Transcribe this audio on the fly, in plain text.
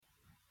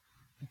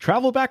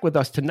Travel back with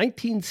us to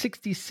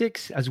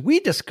 1966 as we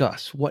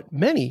discuss what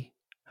many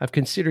have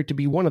considered to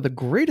be one of the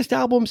greatest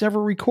albums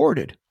ever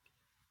recorded,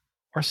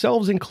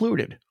 ourselves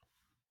included.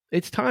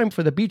 It's time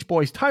for the Beach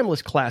Boys'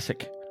 timeless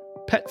classic,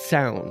 Pet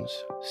Sounds.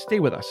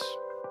 Stay with us.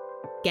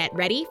 Get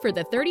ready for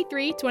the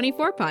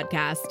 3324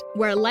 podcast,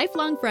 where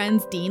lifelong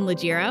friends Dean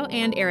Legiro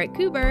and Eric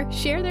Kuber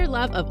share their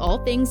love of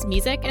all things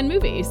music and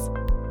movies.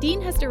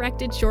 Dean has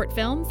directed short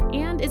films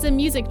and is a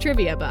music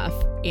trivia buff.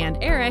 And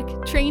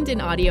Eric, trained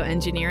in audio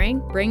engineering,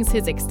 brings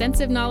his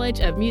extensive knowledge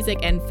of music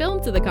and film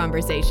to the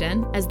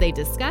conversation as they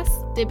discuss,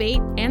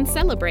 debate, and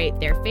celebrate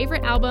their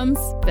favorite albums,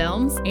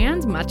 films,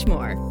 and much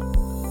more.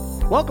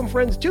 Welcome,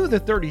 friends, to the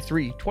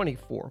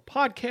 3324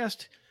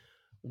 podcast.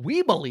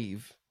 We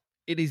believe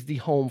it is the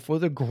home for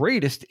the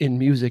greatest in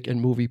music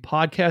and movie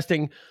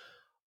podcasting.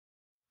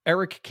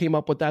 Eric came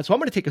up with that, so I'm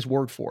going to take his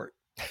word for it.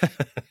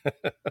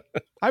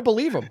 I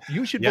believe him.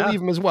 You should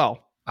believe him as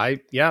well.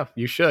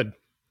 You should,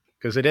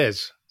 because it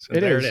is. So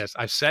it is.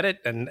 I've said it,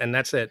 and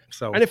that's it.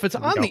 So, and if it's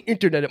on the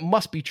internet, it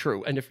must be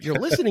true. And if you're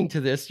listening to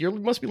this, you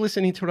must be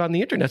listening to it on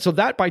the internet. So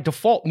that by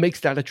default makes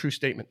that a true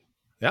statement.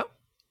 Yeah.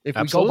 If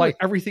absolutely. We go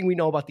by everything we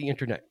know about the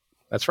internet.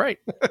 That's right.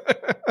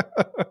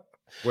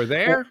 We're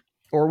there.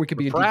 Or we could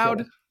be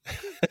proud.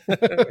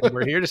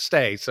 We're here to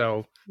stay.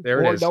 So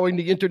there it is. Knowing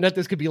the internet,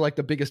 this could be like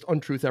the biggest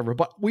untruth ever,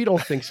 but we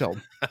don't think so.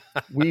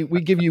 we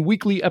give you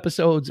weekly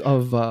episodes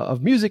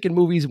of music and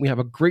movies, and we have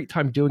a great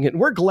time doing it. And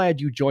we're glad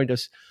you joined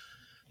us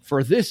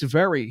for this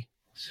very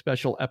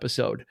special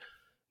episode.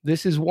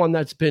 This is one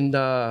that's been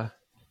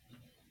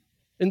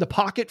in the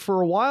pocket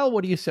for a while.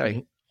 What do you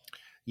say?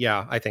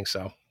 Yeah, I think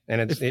so.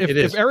 And it is.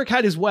 If Eric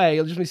had his way,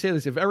 I'll just say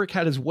this: if Eric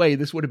had his way,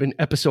 this would have been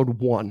episode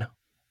 1.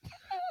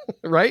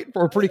 Right?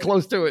 We're pretty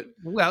close to it.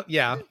 Well,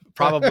 yeah,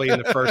 probably in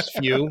the first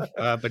few,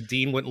 but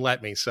Dean wouldn't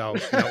let me. So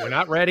we're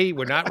not ready.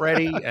 We're not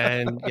ready.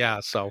 And yeah,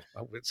 so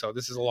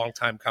this is a long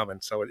time coming.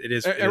 So it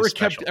is. Eric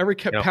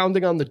kept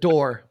pounding on the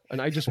door,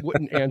 and I just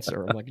wouldn't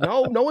answer. I'm like,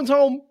 no one's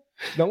home.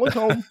 No one's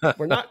home.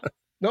 We're not.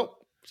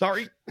 Nope.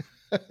 Sorry.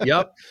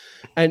 Yep.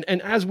 And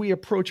as we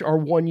approach our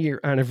 1-year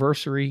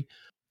anniversary,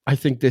 I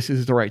think this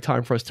is the right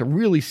time for us to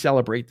really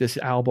celebrate this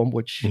album,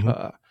 which.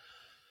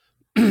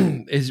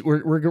 Is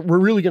we're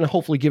really going to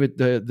hopefully give it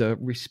the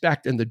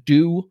respect and the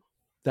due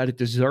that it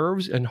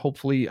deserves, and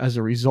hopefully as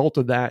a result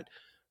of that,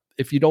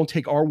 if you don't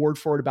take our word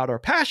for it about our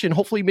passion,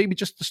 hopefully maybe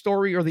just the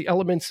story or the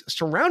elements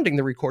surrounding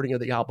the recording of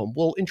the album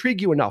will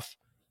intrigue you enough,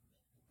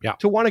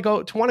 to want to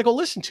go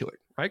listen to it,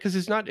 right? Because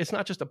it's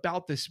not just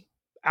about this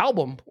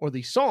album or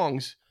these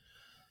songs;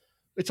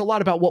 it's a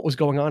lot about what was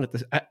going on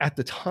at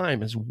the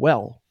time as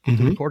well,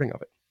 the recording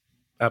of it.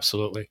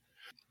 Absolutely,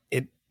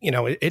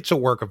 it's a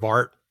work of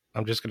art.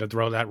 I'm just going to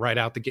throw that right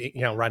out the gate,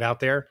 right out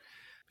there.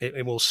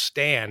 It will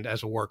stand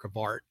as a work of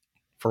art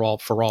for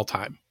all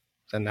time,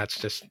 and that's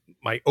just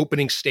my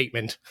opening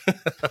statement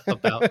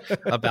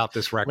about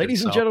this record.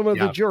 Ladies and gentlemen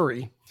of the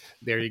jury,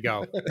 there you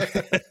go.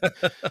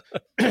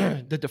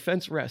 The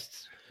defense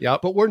rests.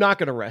 Yep. But we're not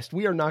going to rest.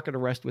 We are not going to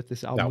rest with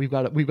this album.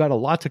 No. We've got a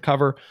lot to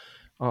cover.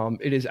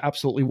 It is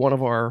absolutely one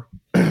of our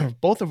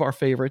both of our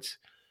favorites,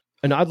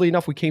 and oddly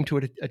enough, we came to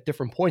it at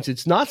different points.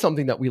 It's not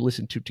something that we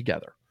listened to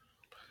together.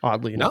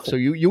 Oddly enough. So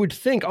you would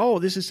think, oh,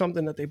 this is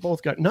something that they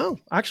both got. No,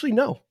 actually,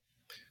 no.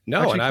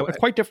 No, actually, and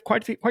quite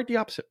the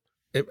opposite.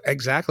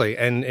 Exactly.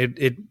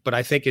 And but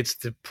I think it's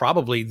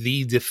probably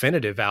the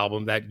definitive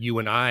album that you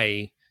and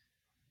I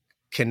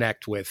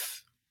connect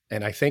with.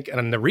 And I think,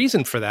 and the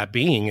reason for that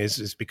being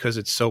is because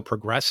it's so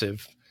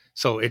progressive.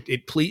 So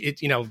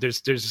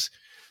there's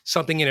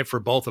something in it for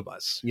both of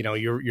us.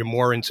 You're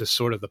more into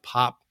sort of the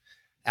pop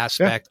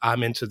aspect. Yeah.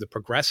 I'm into the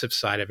progressive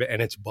side of it,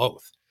 and it's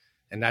both.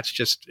 And that's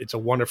it's a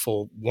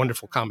wonderful,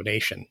 wonderful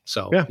combination.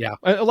 So, yeah.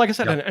 Like I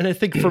said, and I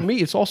think for me,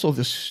 it's also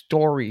the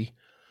story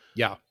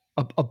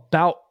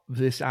about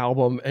this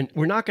album. And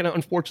we're not going to,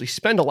 unfortunately,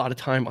 spend a lot of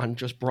time on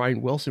just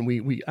Brian Wilson.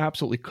 We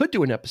absolutely could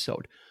do an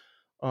episode.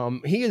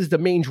 He is the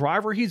main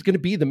driver. He's going to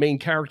be the main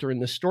character in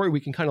this story.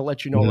 We can kind of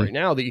let you know right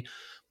now. The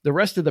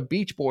rest of the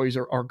Beach Boys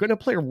are going to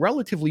play a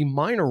relatively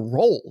minor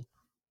role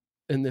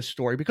in this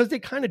story because they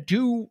kind of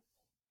do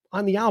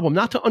on the album,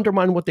 not to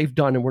undermine what they've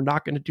done. And we're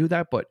not going to do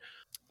that, but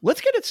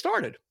let's get it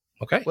started.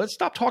 Okay. Let's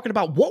stop talking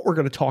about what we're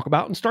going to talk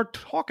about and start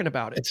talking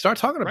about it. And start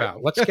talking about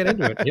it. Let's get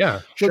into it.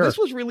 Yeah. So this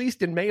was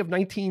released in May of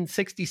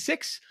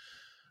 1966.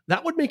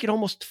 That would make it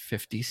almost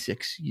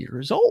 56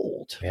 years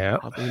old. Yeah.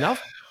 Oddly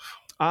enough.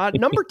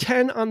 Number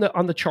 10 on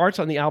the charts,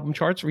 on the album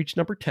charts, reached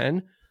number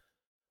 10.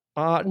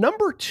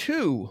 Number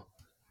 2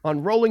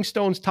 on Rolling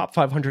Stone's Top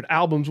 500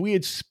 albums. We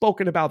had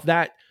spoken about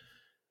that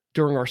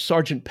during our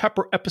Sgt.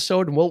 Pepper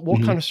episode, and we'll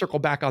kind of circle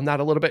back on that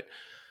a little bit.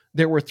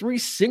 There were 3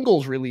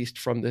 singles released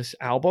from this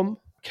album.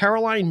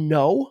 Caroline,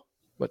 No,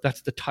 but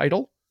that's the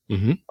title.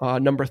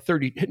 Number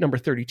 30 hit number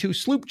 32.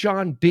 Sloop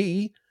John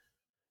B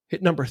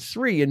hit number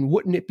 3, and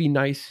Wouldn't It Be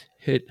Nice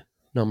hit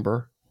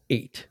number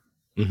 8.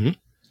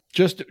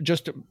 Just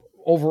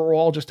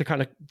overall, just to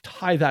kind of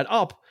tie that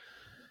up,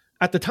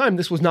 at the time,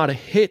 this was not a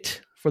hit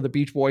for the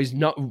Beach Boys.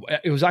 No,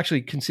 it was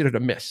actually considered a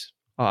miss.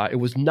 It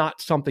was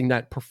not something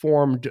that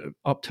performed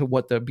up to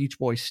what the Beach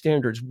Boys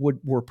standards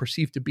were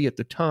perceived to be at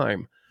the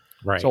time.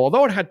 Right. So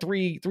although it had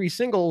three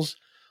singles,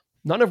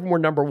 none of them were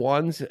number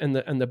ones, and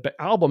the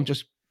album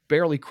just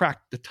barely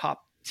cracked the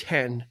top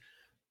 10,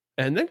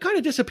 and then kind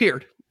of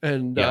disappeared.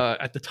 And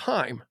at the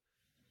time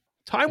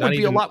would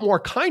be a lot more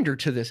kinder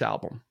to this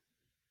album.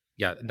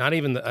 Yeah, not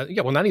even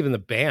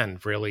the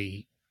band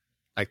really.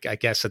 I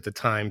guess at the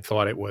time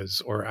thought it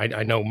was, or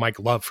I know Mike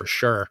Love for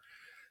sure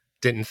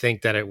didn't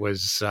think that it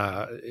was.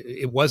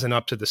 It wasn't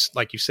up to this,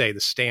 like you say,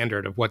 the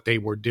standard of what they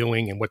were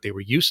doing and what they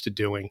were used to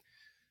doing.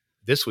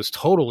 This was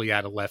totally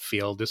out of left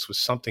field. This was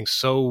something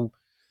so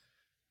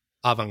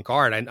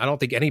avant-garde. I don't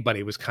think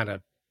anybody was kind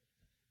of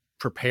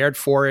prepared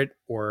for it,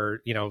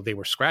 or they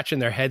were scratching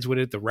their heads with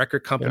it. The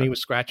record company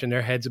was scratching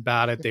their heads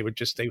about it. They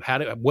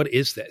had it. What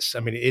is this? I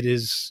mean, it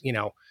is.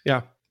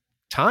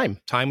 Time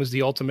was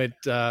the ultimate.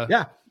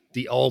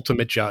 The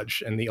ultimate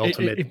judge and the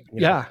ultimate.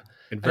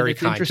 And very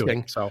kind to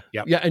it. So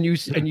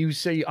and you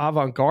say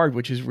avant-garde,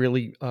 which is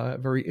really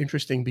very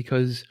interesting,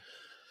 because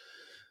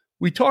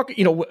we've talked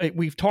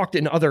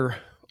in other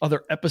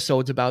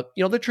episodes about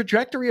the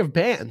trajectory of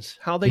bands,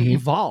 how they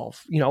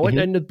evolve,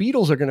 and the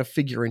Beatles are going to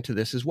figure into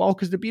this as well,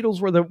 because the Beatles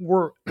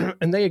were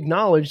and they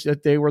acknowledged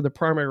that they were the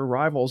primary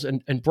rivals,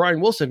 and Brian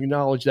Wilson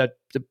acknowledged that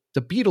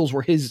the Beatles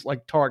were his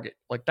target,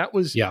 that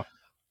was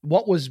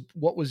what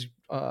was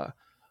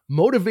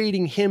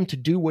motivating him to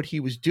do what he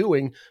was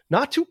doing,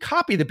 not to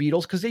copy the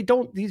Beatles, because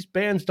these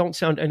bands don't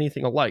sound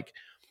anything alike,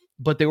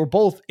 but they were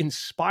both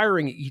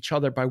inspiring each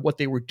other by what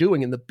they were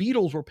doing, and the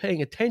Beatles were paying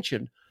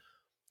attention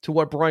to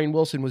what Brian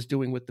Wilson was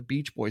doing with the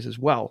Beach Boys as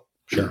well.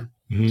 Sure.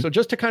 So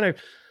just to kind of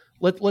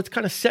let's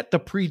kind of set the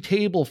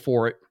pre-table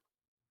for it.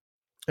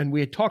 And we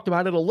had talked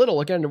about it a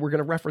little. Again, we're going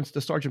to reference the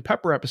Sgt.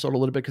 Pepper episode a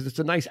little bit because it's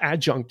a nice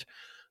adjunct.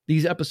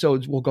 These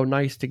episodes will go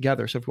nice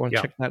together. So if you want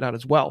to check that out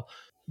as well.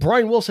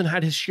 Brian Wilson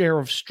had his share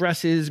of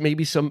stresses,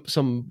 maybe some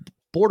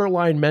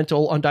borderline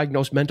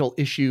undiagnosed mental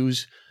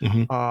issues.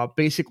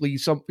 Basically,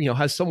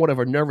 has somewhat of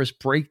a nervous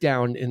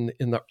breakdown in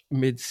the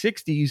mid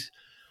 60s.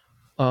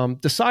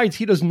 Decides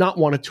he does not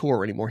want to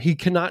tour anymore. He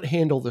cannot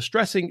handle the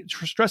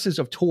stresses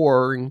of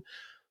touring.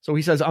 So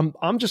he says, I'm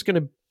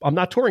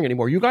not touring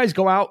anymore. You guys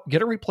go out,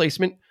 get a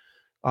replacement,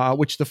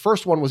 which the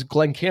first one was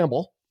Glenn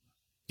Campbell.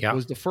 It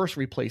was the first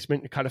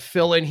replacement to kind of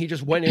fill in. He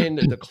just went in,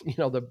 and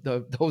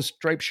those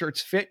striped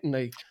shirts fit, and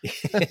they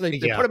put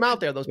him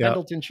out there, those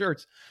Pendleton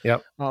shirts.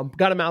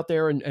 Got him out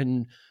there,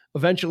 and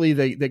eventually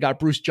they got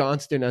Bruce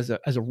Johnston as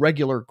a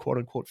regular quote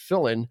unquote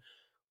fill-in.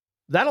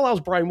 That allows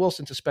Brian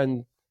Wilson to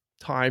spend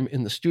time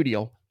in the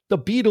studio. The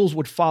Beatles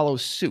would follow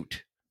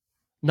suit.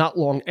 Not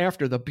long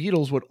after, the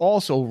Beatles would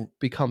also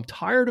become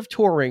tired of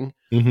touring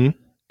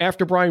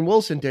after Brian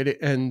Wilson did it,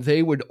 and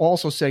they would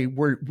also say,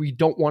 we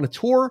don't want to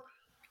tour.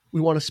 We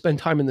want to spend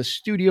time in the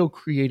studio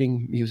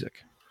creating music.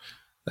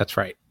 That's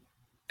right.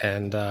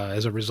 And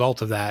as a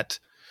result of that,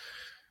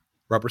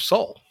 Rubber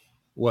Soul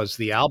was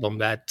the album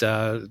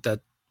that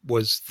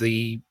was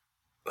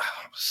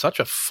such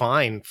a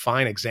fine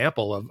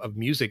example of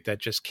music that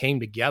just came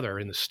together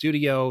in the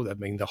studio. I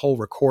mean, the whole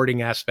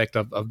recording aspect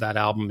of that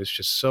album is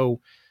just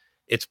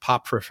it's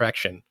pop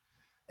perfection,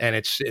 and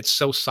it's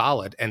so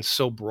solid and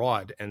so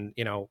broad, and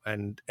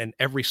and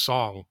every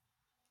song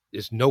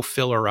is no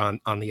filler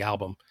on the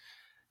album.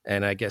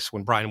 And I guess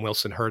when Brian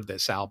Wilson heard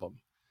this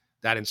album,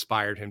 that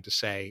inspired him to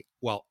say,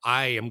 well,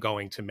 I am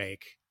going to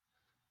make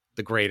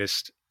the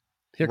greatest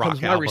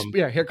rock album.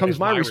 Here comes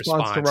my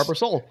response to Rubber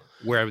Soul,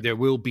 where there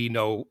will be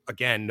no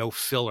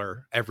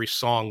filler. Every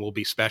song will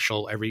be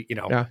special.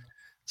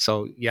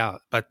 So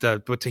but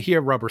to hear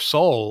Rubber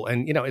Soul,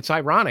 and it's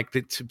ironic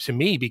that to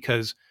me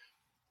because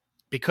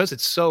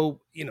it's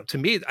so, to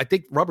me, I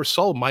think Rubber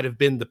Soul might have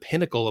been the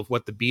pinnacle of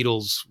what the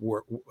Beatles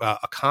were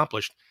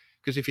accomplished.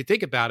 Because if you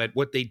think about it,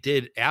 what they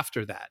did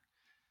after that,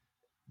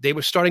 they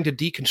were starting to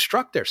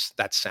deconstruct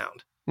that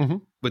sound.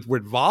 With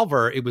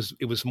Revolver, it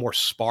was more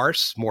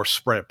sparse, more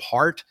spread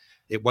apart.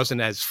 It wasn't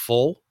as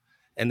full.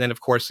 And then,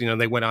 of course,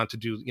 they went on to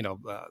do,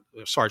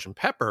 Sgt.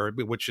 Pepper,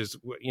 which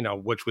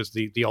was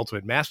the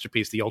ultimate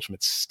masterpiece, the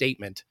ultimate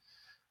statement.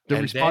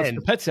 The response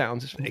to Pet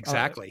Sounds.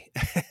 Exactly.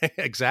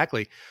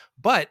 Exactly.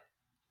 But,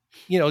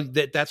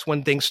 that's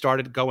when things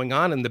started going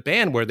on in the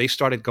band, where they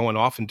started going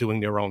off and doing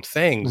their own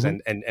things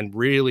and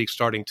really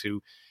starting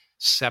to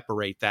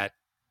separate that,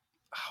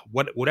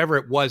 whatever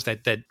it was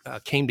that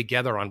came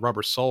together on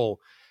Rubber Soul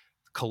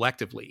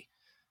collectively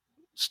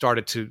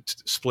started to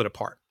split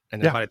apart.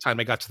 And then by the time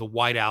they got to the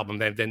White Album,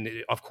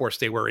 then of course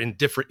they were in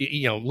different,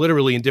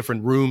 literally in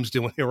different rooms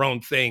doing their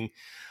own thing.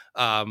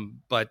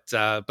 But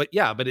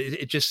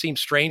it just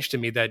seems strange to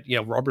me that,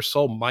 Rubber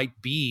Soul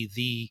might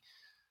be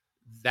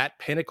that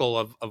pinnacle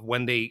of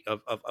when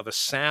of a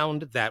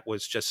sound that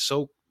was just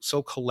so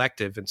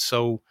collective and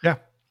so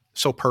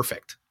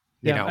perfect.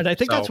 And I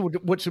think that's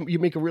what you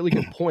make a really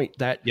good point,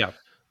 that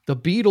the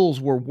Beatles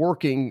were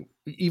working,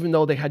 even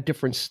though they had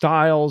different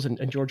styles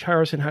and George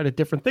Harrison had a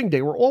different thing,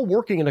 they were all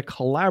working in a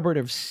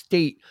collaborative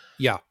state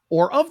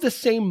or of the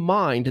same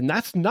mind. And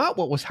that's not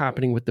what was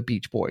happening with the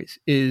Beach Boys.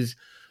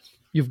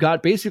 you've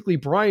got basically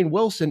Brian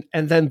Wilson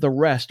and then the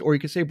rest, or you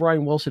could say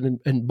Brian Wilson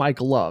and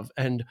Mike Love.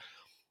 And,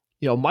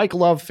 Mike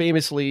Love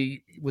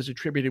famously was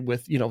attributed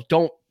with,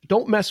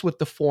 don't mess with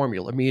the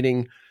formula,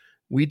 meaning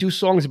we do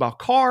songs about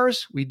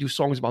cars, we do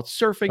songs about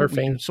surfing.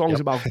 We do songs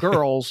about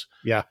girls.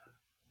 Yeah.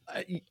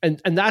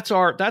 And that's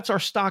our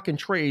stock and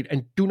trade,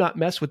 and do not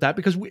mess with that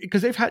because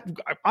they've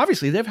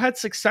had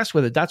success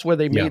with it. That's where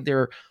they made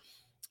their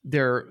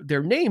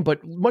name.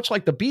 But much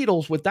like the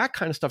Beatles with that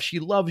kind of stuff, She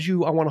Loves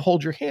You, I Want to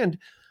Hold Your Hand,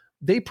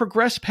 they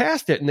progressed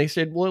past it and they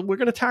said, well, we're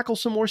going to tackle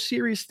some more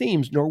serious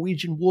themes.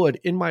 Norwegian Wood,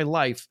 In My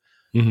Life.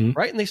 Mm-hmm.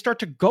 Right. And they start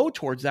to go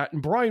towards that.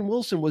 And Brian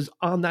Wilson was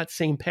on that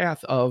same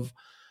path of,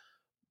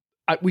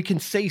 we can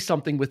say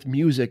something with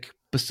music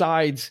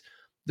besides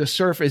the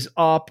surf is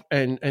up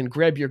and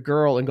grab your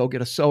girl and go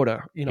get a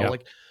soda.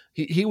 Like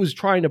he was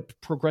trying to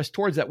progress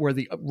towards that, where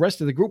the rest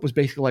of the group was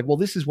basically like, well,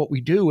 this is what we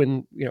do.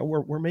 And,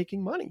 we're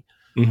making money.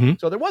 Mm-hmm.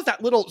 So there was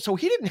that little, so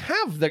he didn't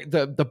have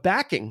the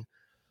backing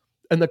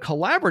and the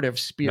collaborative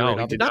spirit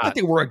of it. Not that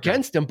they were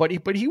against him, but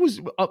he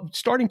was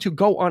starting to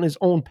go on his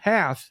own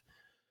path.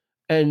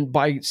 And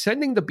by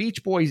sending the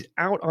Beach Boys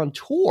out on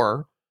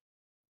tour,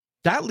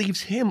 that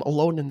leaves him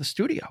alone in the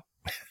studio.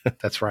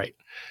 That's right.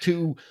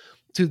 To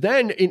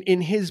then in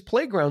his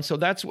playground. So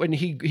that's when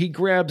he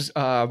grabs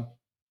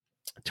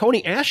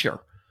Tony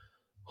Asher,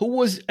 who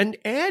was an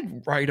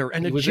ad writer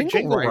and a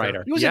jingle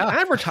writer. He was an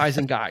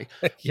advertising guy.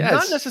 Yes.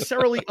 Not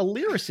necessarily a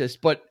lyricist,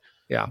 but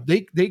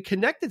they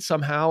connected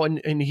somehow,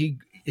 and he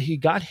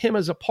got him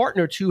as a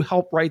partner to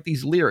help write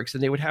these lyrics,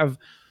 and they would have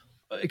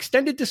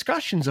extended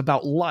discussions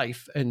about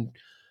life. And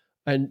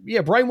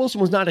Brian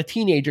Wilson was not a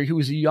teenager. He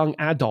was a young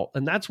adult.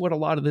 And that's what a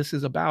lot of this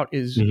is about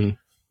is,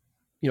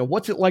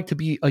 what's it like to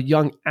be a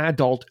young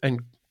adult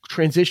and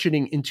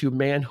transitioning into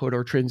manhood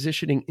or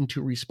transitioning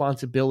into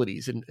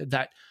responsibilities, and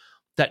that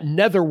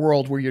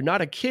netherworld where you're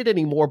not a kid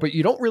anymore, but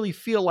you don't really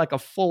feel like a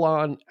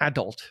full-on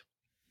adult.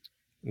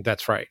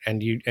 That's right.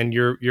 And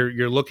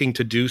you're looking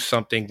to do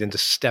something and to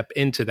step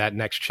into that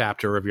next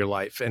chapter of your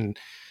life. And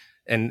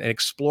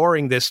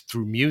exploring this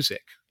through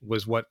music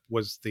was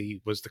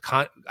the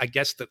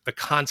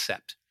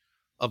concept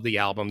of the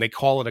album. They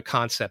call it a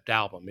concept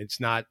album. It's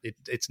not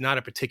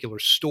a particular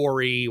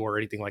story or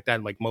anything like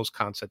that, like most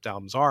concept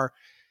albums are.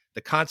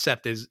 The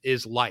concept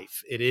is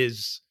life. It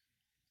is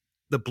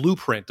the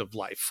blueprint of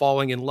life,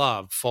 falling in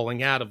love,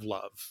 falling out of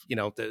love,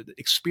 the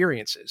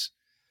experiences.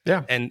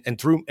 Yeah. And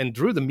through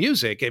the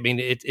music, I mean,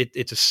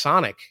 it's a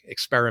sonic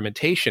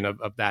experimentation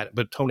of that.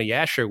 But Tony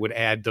Asher would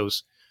add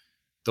those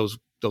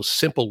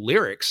simple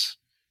lyrics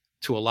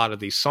to a lot of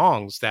these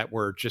songs that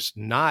were just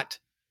not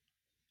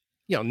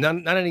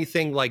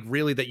anything like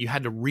really that you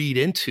had to read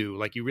into,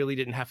 like you really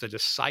didn't have to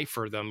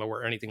decipher them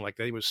or anything like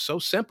that. It was so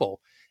simple.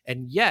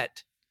 And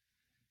yet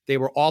they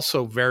were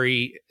also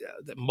very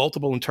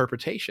multiple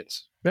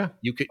interpretations. Yeah.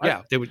 You could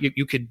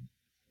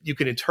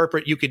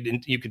interpret, you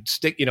could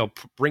stick,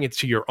 bring it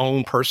to your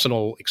own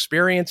personal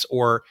experience,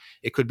 or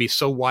it could be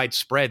so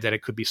widespread that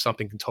it could be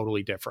something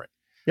totally different.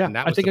 Yeah,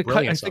 I think it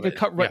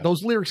cut right. Yeah.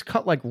 Those lyrics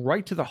cut like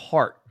right to the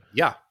heart.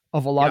 Yeah,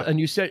 of a lot. And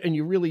you said, and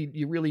you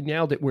really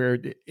nailed it, where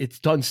it's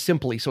done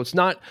simply. So it's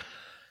not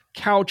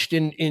couched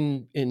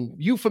in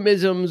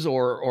euphemisms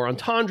or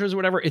entendres or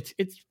whatever. It's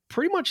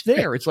pretty much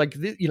there. It's like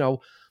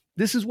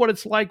this is what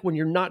it's like when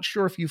you're not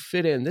sure if you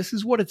fit in. This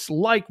is what it's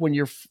like when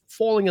you're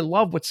falling in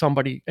love with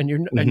somebody and you're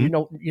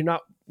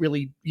not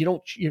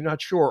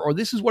sure. Or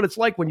this is what it's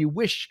like when you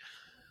wish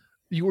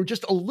you were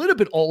just a little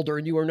bit older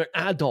and you were an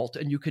adult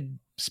and you could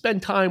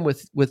spend time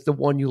with the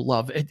one you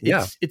love.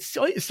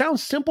 It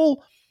sounds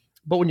simple,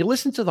 but when you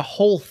listen to the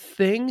whole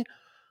thing,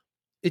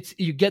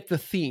 you get the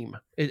theme,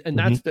 and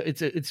that's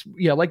it's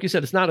like you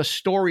said, it's not a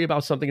story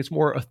about something. It's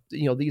more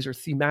these are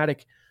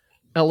thematic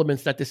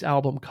elements that this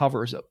album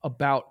covers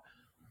about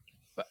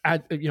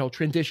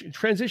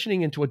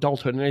transitioning into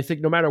adulthood. And I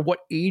think no matter what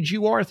age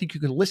you are, I think you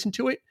can listen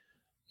to it,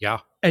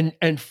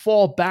 and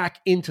fall back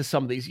into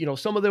some of these.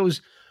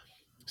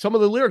 Some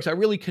of the lyrics I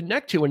really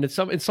connect to, and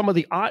some of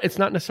the it's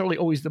not necessarily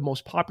always the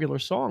most popular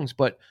songs,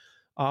 but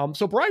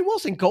so Brian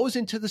Wilson goes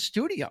into the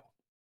studio,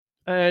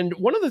 and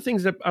one of the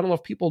things that I don't know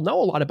if people know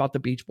a lot about the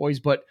Beach Boys,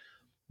 but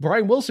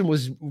Brian Wilson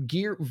was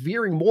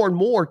veering more and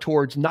more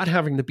towards not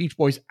having the Beach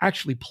Boys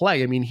actually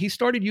play. I mean, he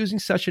started using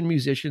session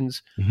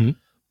musicians,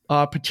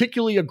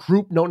 particularly a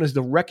group known as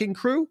the Wrecking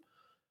Crew.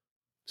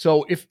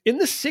 So if in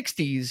the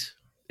 60s,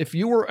 if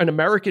you were an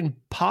American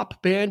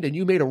pop band and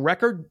you made a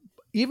record,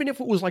 even if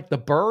it was like the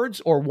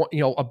Byrds or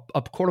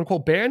a quote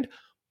unquote band,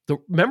 the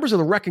members of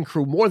the Wrecking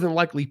Crew more than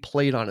likely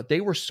played on it.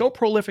 They were so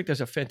prolific.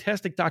 There's a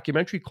fantastic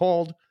documentary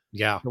called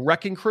The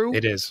Wrecking Crew.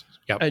 It is.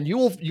 Yep. And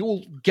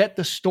you'll get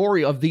the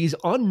story of these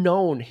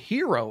unknown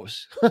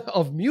heroes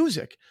of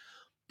music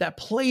that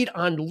played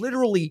on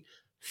literally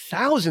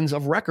thousands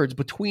of records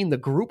between the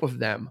group of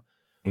them.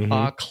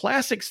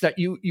 Classics that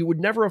you would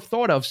never have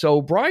thought of.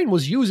 So Brian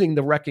was using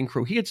the Wrecking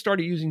Crew. He had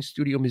started using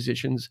studio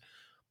musicians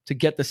to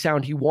get the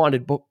sound he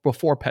wanted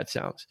before Pet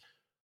Sounds.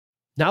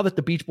 Now that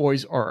the Beach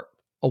Boys are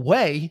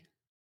away,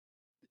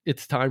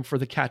 it's time for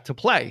the cat to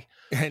play.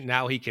 And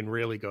now he can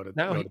really go to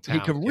Now go to he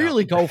town. can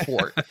really go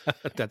for it.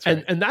 That's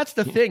right. And that's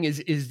the thing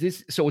is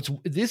this. So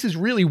this is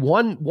really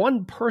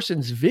one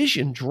person's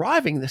vision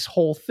driving this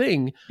whole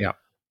thing. Yeah.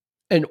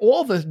 And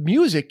all the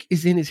music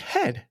is in his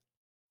head.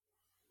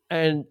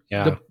 And,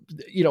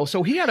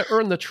 so he had to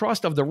earn the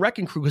trust of the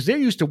Wrecking Crew because they're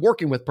used to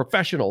working with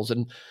professionals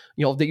and,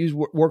 they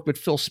work with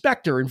Phil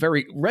Spector and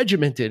very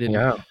regimented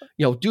and,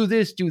 do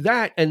this, do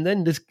that. And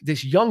then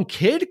this young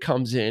kid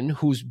comes in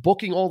who's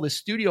booking all this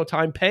studio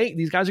time, paying.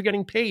 These guys are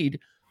getting paid.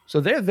 So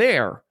they're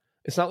there.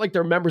 It's not like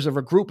they're members of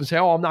a group and say,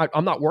 oh,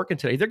 I'm not working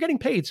today. They're getting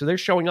paid. So they're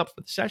showing up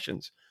for the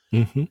sessions.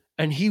 Mm-hmm.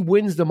 And he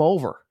wins them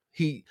over.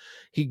 He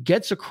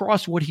gets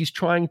across what he's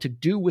trying to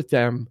do with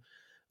them.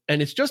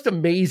 And it's just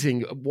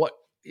amazing what,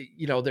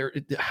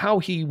 how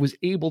he was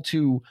able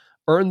to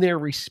earn their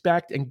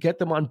respect and get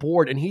them on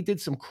board. And he did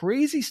some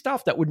crazy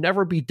stuff that would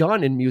never be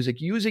done in music,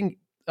 using,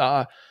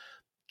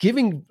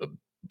 giving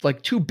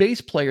like two bass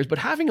players, but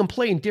having them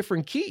play in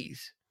different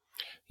keys.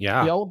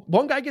 Yeah.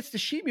 One guy gets the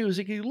sheet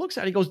music. He looks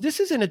at it, he goes, this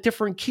is in a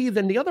different key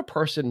than the other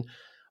person.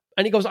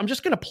 And he goes, I'm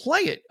just going to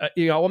play it.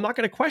 I'm not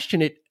going to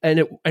question it. And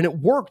it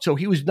worked. So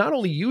he was not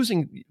only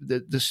using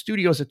the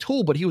studio as a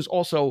tool, but he was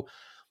also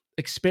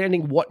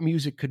expanding what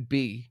music could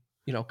be.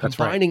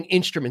 Combining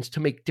instruments to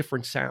make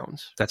different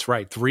sounds. That's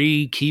right.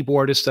 3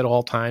 keyboardists at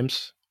all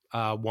times.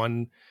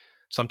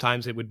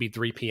 Sometimes it would be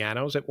 3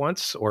 pianos at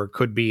once, or it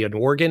could be an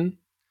organ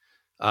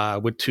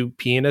with 2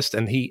 pianists.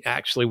 And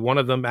one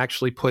of them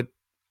actually put,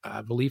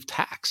 I believe,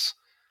 tacks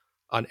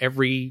on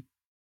every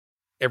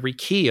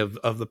key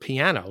of the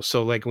piano.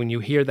 So like when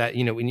you hear that,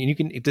 when you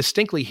can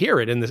distinctly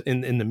hear it in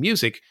the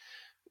music,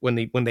 when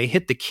they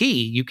hit the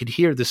key, you could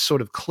hear this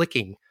sort of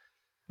clicking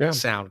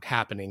sound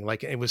happening.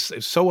 Like it was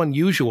so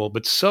unusual,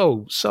 but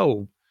such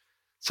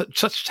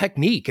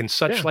technique and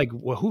such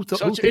who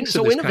thinks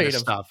of this innovative kind of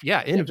stuff?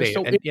 Yeah,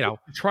 innovative. And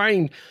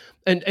trying.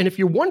 And if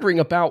you're wondering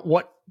about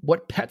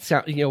what Pet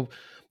sound,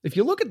 if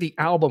you look at the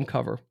album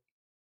cover,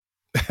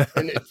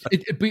 and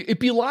it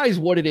belies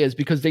what it is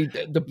because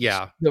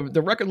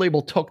the record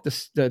label took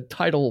the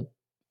title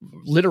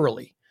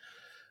literally.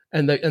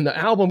 And the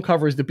album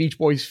cover is the Beach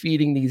Boys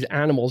feeding these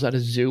animals at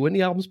a zoo, and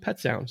the album's Pet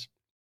Sounds.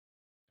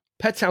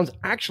 Pet Sounds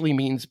actually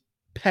means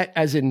pet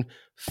as in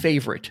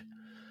favorite.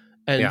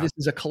 And this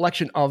is a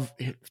collection of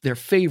their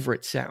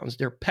favorite sounds,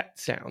 their pet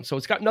sounds. So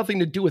it's got nothing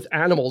to do with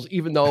animals,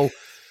 even though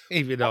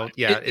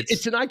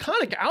it's an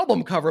iconic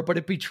album cover, but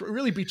it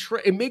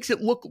makes it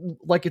look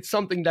like it's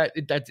something that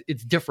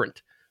it's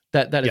different.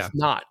 That it's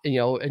not,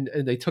 and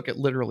they took it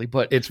literally,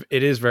 but it's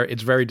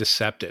very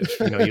deceptive.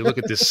 You look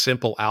at this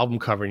simple album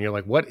cover and you're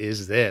like, what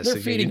is this? They're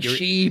feeding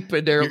sheep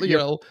and they're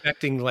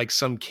expecting like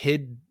some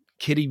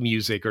kiddie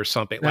music or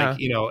something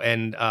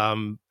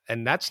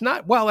and that's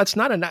not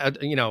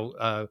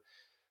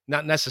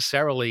not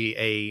necessarily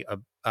a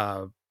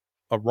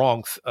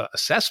wrong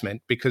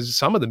assessment, because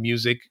some of the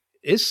music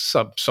is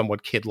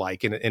somewhat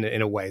kid-like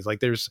in a way.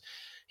 Like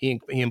he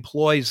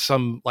employs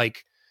some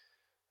like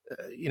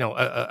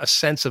a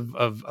sense of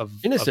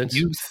innocence, of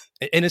youth,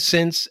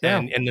 innocence,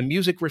 and the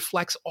music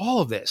reflects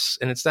all of this.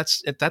 And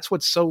that's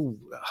what's so,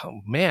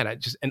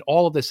 and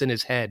all of this in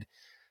his head,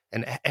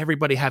 and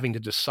everybody having to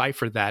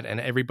decipher that, and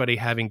everybody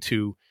having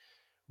to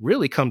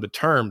really come to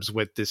terms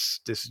with this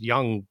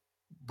young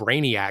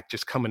brainiac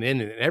just coming in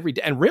and every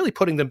day and really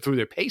putting them through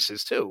their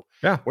paces too.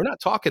 Yeah. We're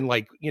not talking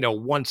like,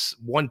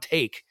 one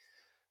take.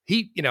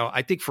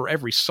 I think for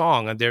every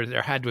song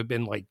there had to have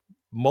been like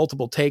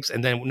multiple takes,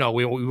 and then no,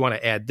 we want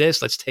to add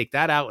this, let's take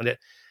that out, and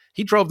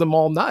he drove them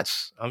all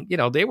nuts.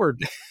 They were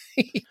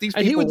these,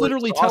 and he would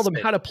literally tell them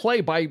how to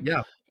play by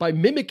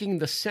mimicking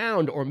the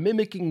sound or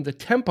mimicking the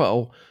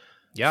tempo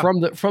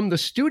from the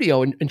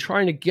studio and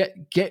trying to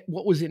get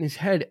what was in his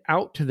head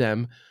out to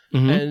them.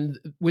 Mm-hmm. And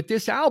with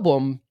this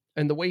album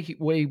and the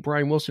way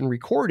Brian Wilson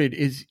recorded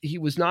is he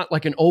was not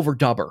like an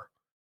overdubber.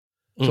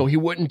 So he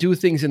wouldn't do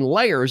things in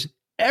layers.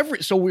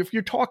 So if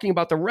you're talking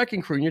about the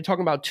Wrecking Crew and you're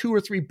talking about 2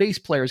 or 3 bass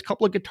players,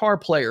 couple of guitar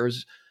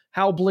players,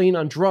 Hal Blaine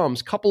on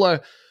drums, couple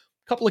of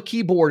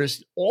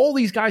keyboardists, all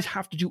these guys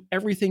have to do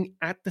everything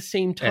at the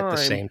same time. At the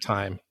same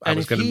time. And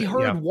if he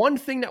heard one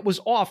thing that was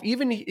off,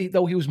 even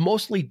though he was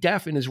mostly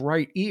deaf in his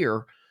right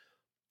ear,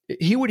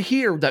 he would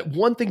hear that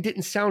one thing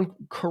didn't sound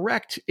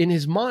correct in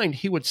his mind.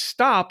 He would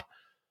stop,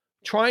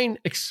 try and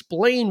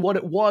explain what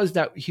it was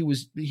that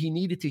he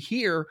needed to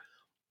hear,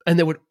 and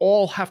they would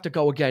all have to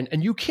go again.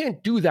 And you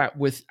can't do that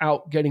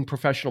without getting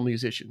professional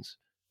musicians.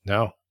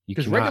 No.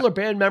 Because regular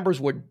band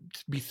members would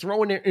be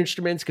throwing their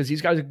instruments because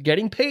these guys are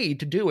getting paid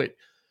to do it.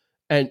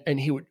 And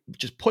he would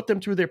just put them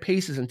through their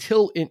paces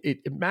until it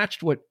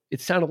matched what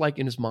it sounded like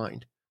in his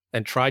mind.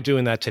 And try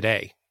doing that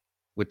today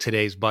with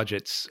today's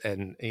budgets.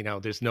 And,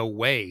 there's no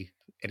way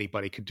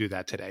anybody could do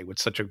that today with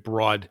such a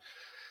broad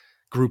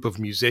group of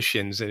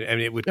musicians.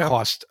 And it would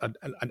cost an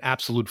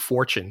absolute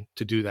fortune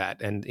to do that.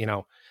 And,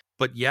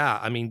 but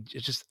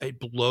it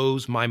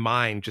blows my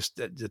mind just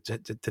to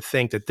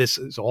think that this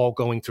is all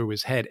going through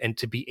his head, and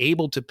to be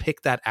able to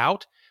pick that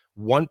out,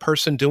 one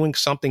person doing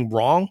something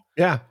wrong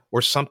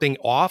or something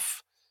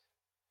off,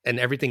 and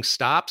everything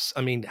stops.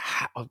 I mean,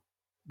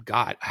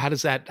 God, how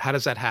does that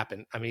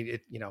happen? I mean,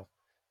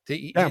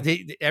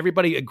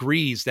 everybody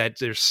agrees that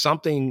there's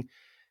something.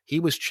 He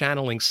was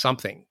channeling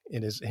something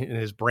in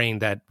his brain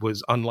that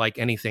was unlike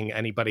anything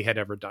anybody had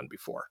ever done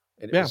before.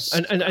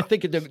 And I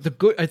think it's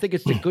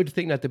the good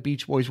thing that the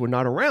Beach Boys were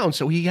not around.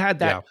 So he had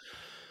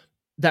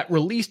that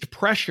released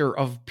pressure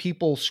of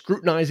people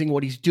scrutinizing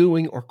what he's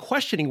doing or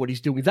questioning what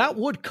he's doing. That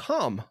would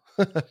come.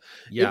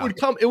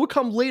 It would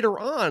come later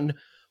on.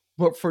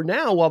 But for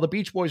now, while the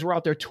Beach Boys were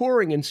out there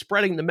touring and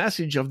spreading the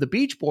message of the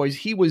Beach Boys,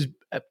 he was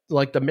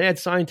like the mad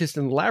scientist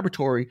in the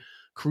laboratory,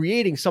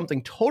 creating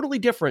something totally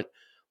different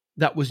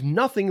that was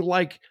nothing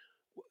like.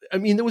 I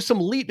mean, there was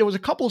a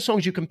couple of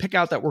songs you can pick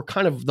out that were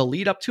kind of the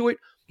lead up to it.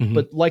 Mm-hmm.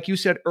 But like you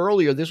said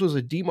earlier, this was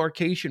a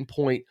demarcation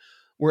point,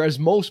 whereas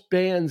most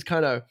bands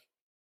kind of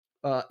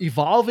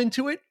evolve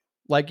into it.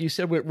 Like you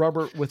said with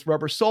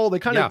Rubber Soul, they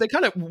kind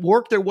of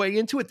work their way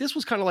into it. This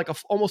was kind of like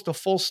almost a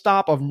full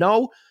stop of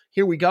no,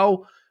 here we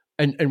go.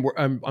 And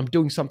I'm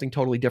doing something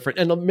totally different.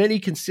 And many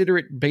consider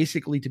it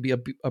basically to be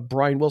a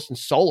Brian Wilson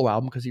solo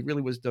album because he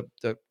really was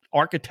the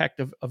architect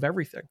of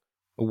everything.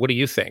 What do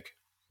you think?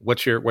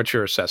 What's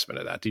your assessment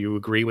of that? Do you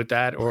agree with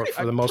that, or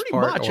for the most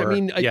part? Much. Or, I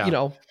mean,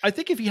 I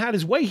think if he had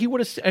his way, he would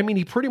have. I mean,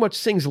 he pretty much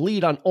sings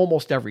lead on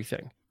almost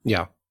everything.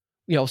 Yeah.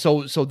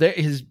 So there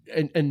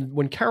and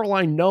when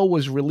Caroline No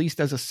was released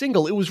as a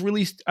single, it was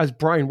released as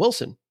Brian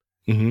Wilson.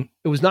 Mm-hmm.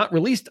 It was not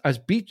released as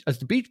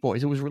the Beach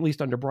Boys. It was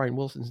released under Brian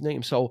Wilson's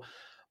name. So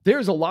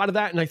there's a lot of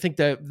that, and I think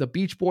that the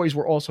Beach Boys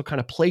were also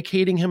kind of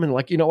placating him and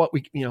like, you know what,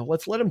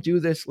 let's let him do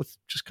this. Let's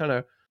just kind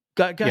of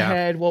go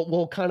ahead.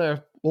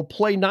 We'll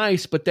play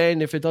nice, but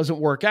then if it doesn't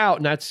work out,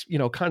 and that's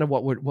kind of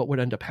what would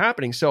end up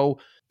happening. So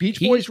Beach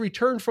Boys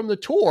returned from the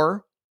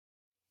tour.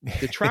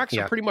 The tracks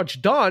are pretty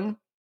much done.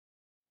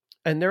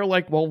 And they're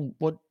like, well,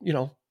 what,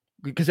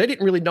 because they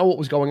didn't really know what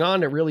was going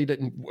on.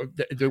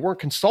 They weren't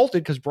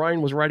consulted because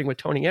Brian was writing with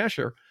Tony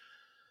Asher.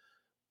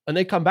 And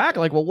they come back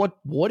like, well,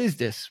 what is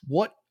this?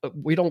 What,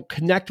 we don't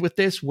connect with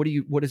this. What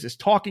is this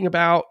talking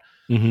about?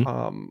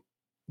 Mm-hmm.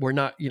 We're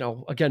not,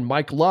 again,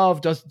 Mike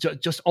Love does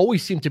just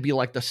always seemed to be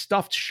like the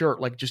stuffed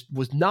shirt, like just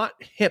was not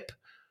hip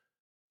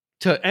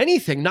to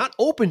anything, not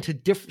open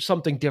to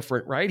something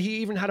different. Right. He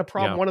even had a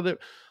problem. One of the,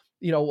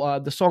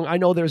 the song I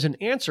Know There's an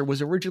Answer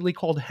was originally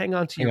called Hang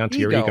On to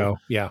Your Ego.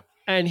 Yeah.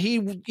 And he,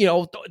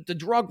 the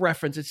drug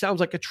reference, it sounds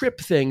like a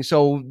Trip thing.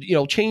 So,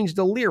 change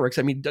the lyrics.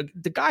 I mean,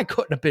 the guy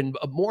couldn't have been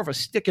more of a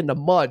stick in the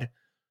mud,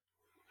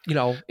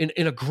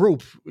 in a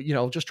group,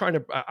 just trying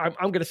to, I'm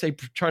going to say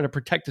trying to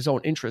protect his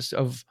own interests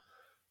of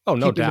no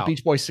keeping doubt the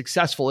Beach Boys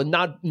successful and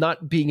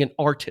not being an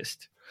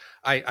artist.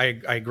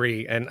 I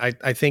agree. And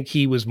I think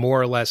he was more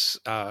or less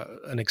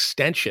an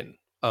extension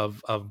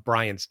of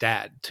Brian's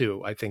dad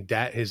too. I think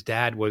his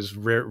dad was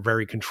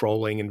very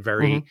controlling and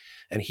very,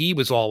 and he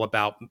was all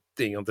about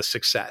the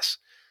success.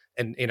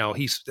 And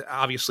he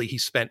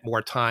spent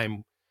more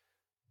time,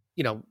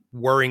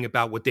 worrying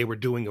about what they were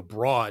doing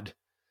abroad,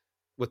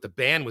 what the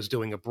band was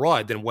doing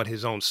abroad, than what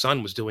his own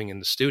son was doing in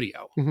the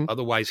studio. Mm-hmm.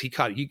 Otherwise, he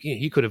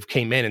could have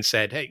came in and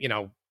said, "Hey,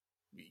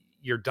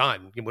 you're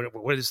done.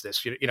 What is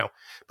this?"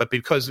 But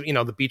because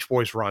the Beach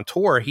Boys were on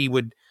tour, he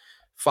would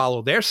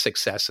follow their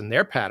success and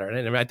their pattern.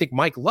 And I think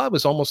Mike Love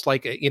is almost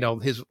like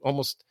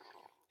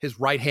his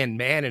right-hand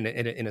man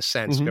in a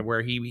sense,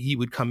 where he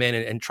would come in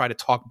and try to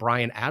talk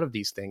Brian out of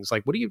these things.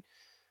 Like, we're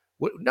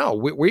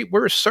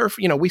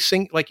surfing, we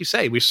sing, like you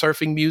say, we're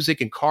surfing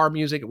music and car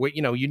music.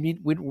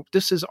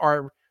 This is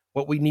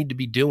what we need to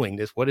be doing.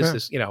 What is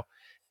this,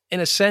 in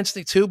a sense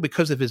too,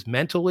 because of his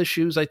mental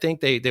issues. I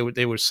think they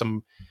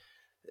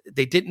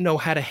didn't know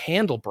how to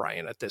handle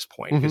Brian at this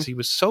point because he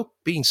was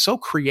being so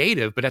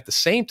creative, but at the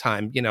same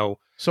time,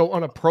 so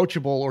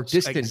unapproachable or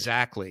distant.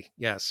 Exactly.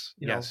 Yes.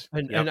 Yes.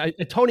 And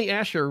Tony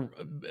Asher,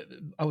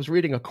 I was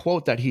reading a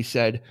quote that he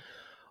said,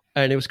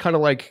 and it was kind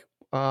of like,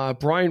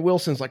 Brian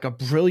Wilson's like a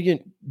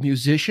brilliant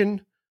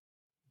musician,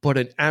 but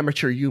an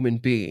amateur human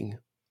being.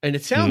 And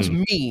it sounds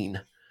mean,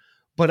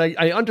 but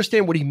I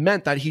understand what he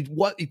meant, that he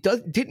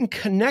didn't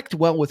connect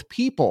well with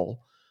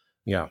people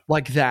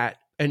like that.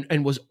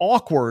 And was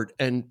awkward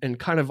and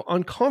kind of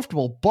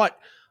uncomfortable, but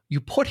you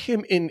put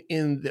him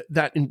in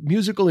that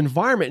musical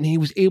environment, and he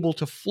was able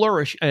to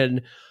flourish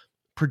and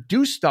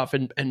produce stuff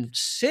and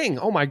sing.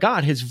 Oh my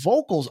God, his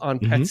vocals on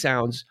Pet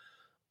Sounds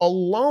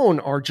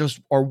alone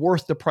are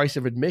worth the price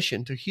of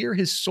admission. To hear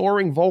his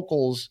soaring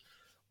vocals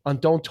on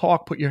Don't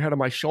Talk, Put Your Head on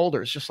My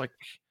Shoulder, it's just like,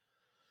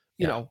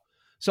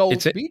 So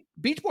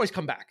Beach Boys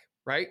come back,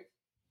 right?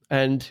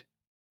 And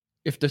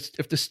if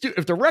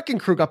the Wrecking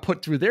Crew got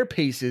put through their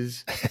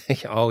paces,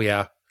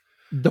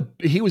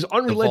 he was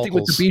unrelenting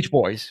with the Beach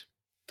Boys.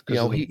 He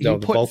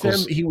put them.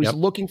 He was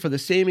looking for the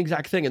same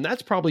exact thing, and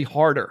that's probably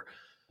harder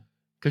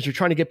because you're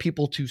trying to get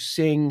people to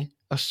sing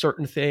a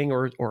certain thing,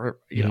 or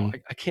you know,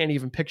 I can't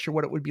even picture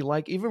what it would be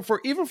like, even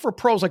for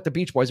pros like the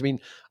Beach Boys. I mean,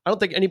 I don't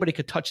think anybody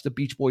could touch the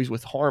Beach Boys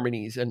with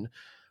harmonies and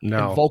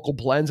vocal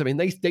blends. I mean,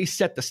 they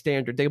set the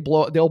standard. They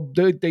blew the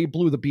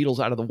Beatles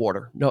out of the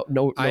water.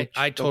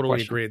 I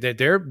totally agree.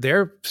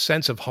 Their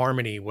sense of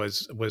harmony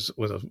was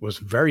a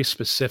very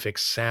specific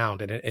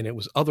sound, and it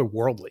was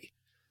otherworldly.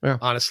 Yeah.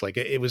 Honestly,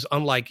 it was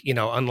unlike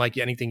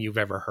anything you've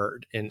ever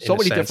heard. In so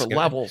many different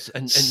levels,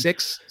 and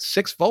six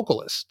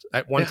vocalists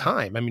at one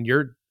time. I mean,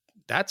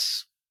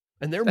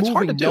 they're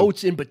moving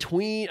notes in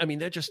between. I mean,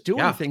 they're just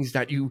doing things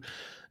that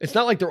it's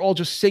not like they're all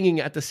just singing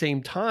at the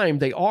same time.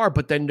 They are,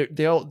 but then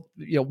they'll,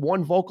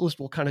 one vocalist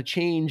will kind of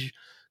change,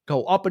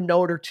 go up a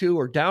note or two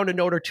or down a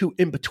note or two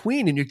in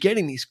between, and you're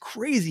getting these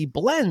crazy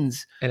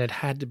blends. And it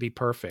had to be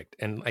perfect.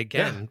 And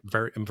again,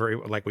 very,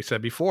 like we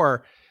said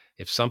before,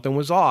 if something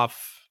was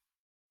off,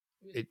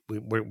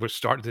 we're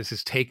starting. This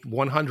is take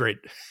 100.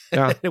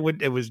 Yeah.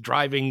 It was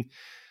driving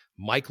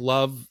Mike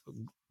Love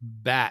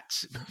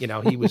bats.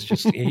 He was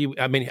just.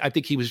 I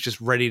think he was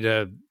just ready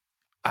to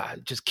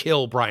just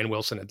kill Brian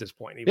Wilson at this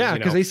point.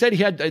 Because they said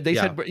he had. They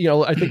said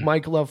I think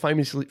Mike Love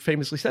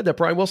famously said that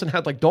Brian Wilson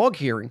had like dog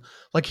hearing,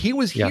 like he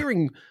was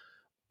hearing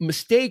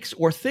mistakes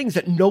or things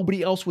that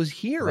nobody else was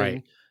hearing,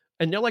 right.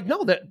 And they're like,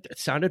 no, that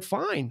sounded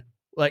fine.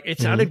 Like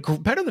it sounded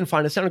better than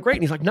fine. It sounded great,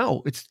 and he's like,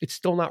 no, it's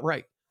still not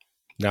right.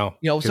 No,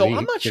 so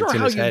I'm not sure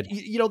how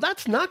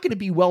that's not going to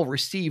be well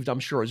received. I'm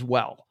sure as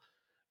well.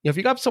 If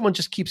you got someone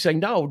just keep saying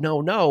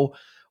no,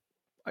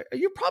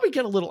 you probably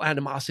get a little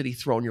animosity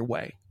thrown your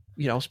way.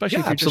 Especially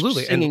if you're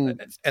just singing.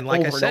 And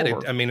like I said,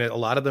 a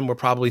lot of them were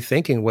probably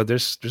thinking, well,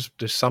 there's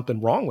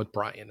something wrong with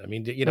Brian. I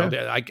mean,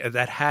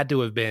 that had to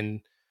have been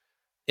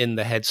in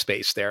the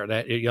headspace there.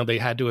 That they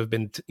had to have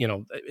been.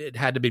 It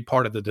had to be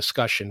part of the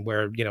discussion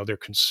where they're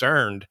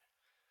concerned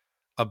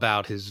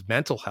about his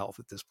mental health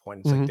at this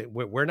point. It's like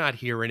we're not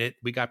hearing it.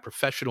 We got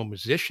professional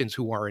musicians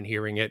who aren't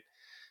hearing it.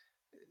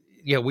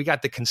 We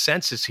got the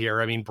consensus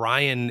here. I mean,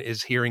 Brian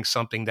is hearing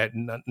something that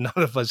none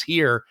of us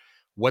hear.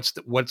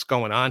 What's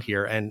going on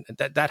here? And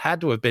that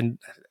had to have been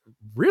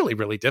really,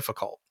 really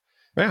difficult.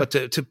 Yeah. But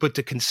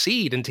to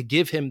concede and to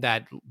give him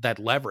that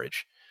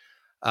leverage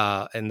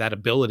and that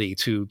ability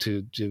to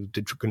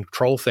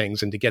control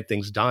things and to get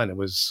things done, it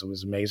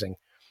was amazing.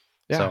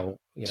 Yeah. So,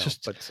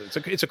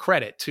 it's a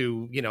credit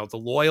to, the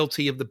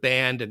loyalty of the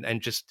band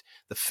and just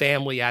the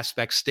family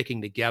aspect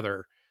sticking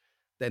together.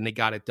 Then they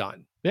got it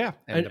done. Yeah.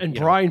 And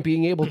Brian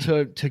being able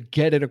to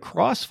get it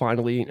across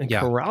finally and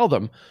corral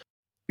them,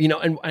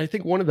 and I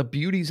think one of the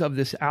beauties of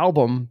this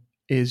album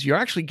is you're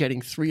actually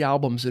getting 3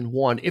 albums in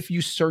one. If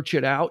you search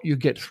it out, you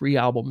get 3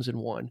 albums in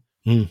one.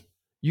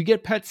 You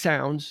get Pet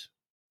Sounds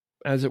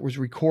as it was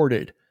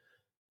recorded.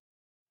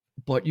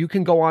 But you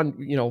can go on,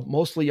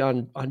 mostly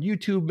on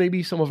YouTube,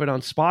 maybe some of it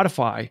on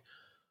Spotify.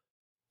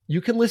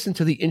 You can listen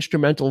to the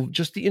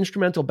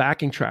instrumental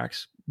backing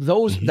tracks.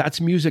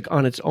 That's music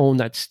on its own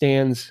that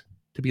stands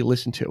to be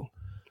listened to.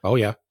 Oh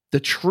yeah. The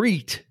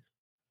treat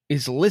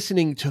is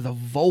listening to the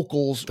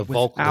vocals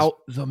without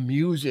the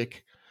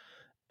music.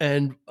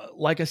 And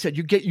like I said,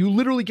 you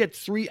literally get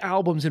 3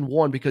 albums in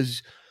one,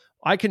 because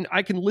I can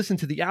listen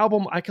to the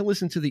album, I can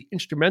listen to the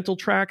instrumental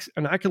tracks,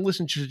 and I can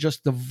listen to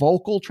just the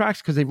vocal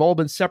tracks because they've all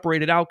been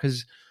separated out,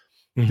 because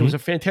there was a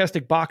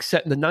fantastic box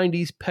set in the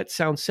 90s, Pet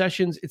Sound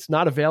Sessions. It's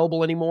not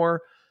available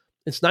anymore.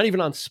 It's not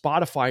even on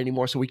Spotify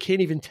anymore, so we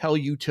can't even tell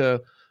you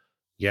to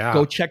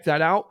go check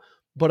that out.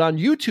 But on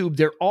YouTube,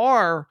 there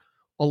are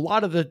a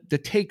lot of the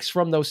takes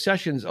from those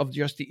sessions of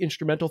just the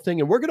instrumental thing.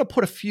 And we're going to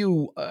put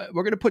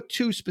we're going to put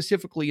 2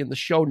 specifically in the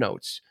show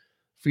notes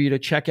for you to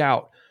check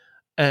out.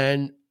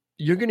 And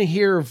you're going to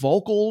hear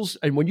vocals.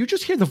 And when you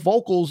just hear the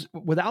vocals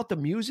without the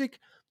music,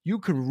 you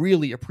can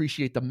really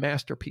appreciate the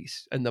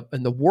masterpiece and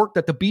the work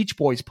that the Beach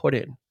Boys put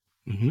in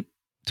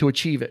to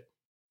achieve it.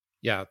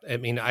 Yeah. I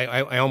mean,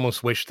 I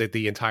almost wish that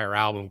the entire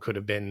album could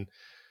have been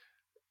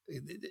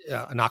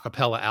an a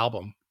cappella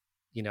album.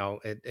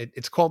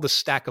 It's called The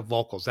Stack of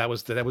Vocals. That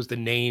was the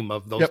name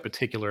of those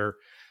particular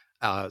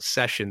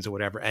sessions or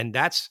whatever. And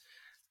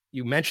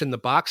you mentioned the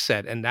box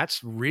set, and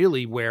that's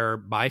really where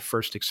my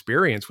first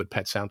experience with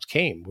Pet Sounds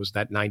came, was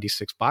that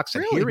 96 box set.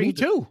 Really? Me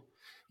too.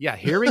 Yeah.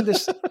 Hearing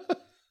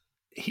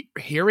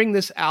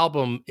this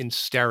album in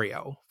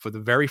stereo for the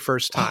very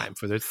first time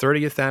for their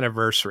 30th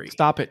anniversary.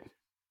 Stop it.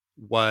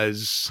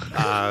 Was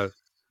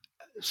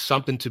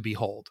something to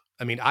behold.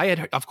 I mean,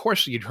 of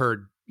course you'd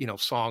heard,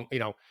 song,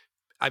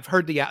 I've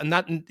heard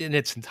not in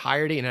its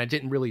entirety, and I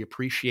didn't really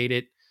appreciate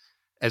it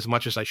as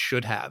much as I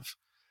should have.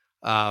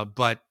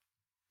 But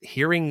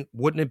hearing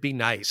Wouldn't It Be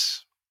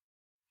Nice,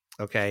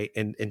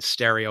 in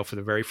stereo for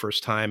the very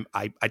first time,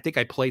 I think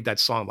I played that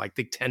song like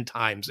 10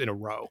 times in a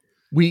row,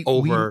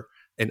 over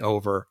and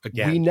over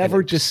again. We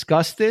never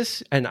discussed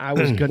this, and I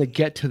was going to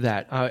get to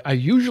that. I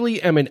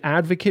usually am an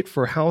advocate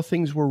for how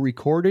things were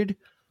recorded.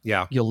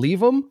 Yeah. You leave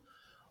them.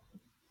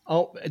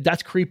 Oh,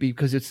 that's creepy,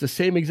 because it's the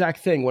same exact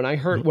thing. When I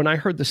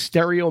heard the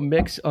stereo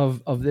mix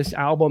of this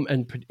album,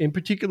 and in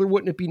particular,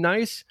 Wouldn't It Be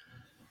Nice?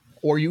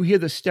 or you hear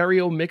the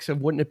stereo mix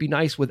of Wouldn't It Be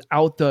Nice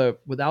without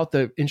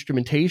the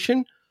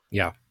instrumentation.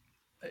 Yeah.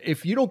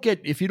 If you don't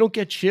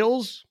get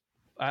chills,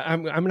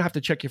 I'm gonna have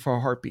to check you for a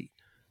heartbeat,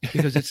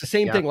 because it's the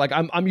same thing. Like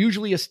I'm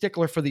usually a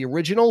stickler for the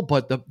original,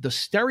 but the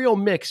stereo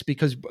mix,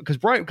 because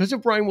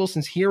of Brian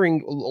Wilson's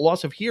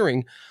loss of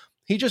hearing,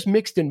 he just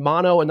mixed in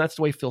mono, and that's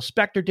the way Phil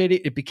Spector did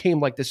it. It became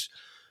like this,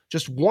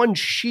 just one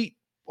sheet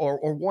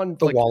or one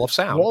wall of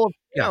sound,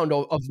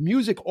 of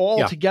music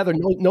all together,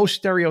 no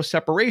stereo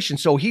separation.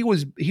 So he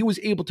was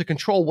able to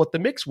control what the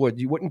mix would.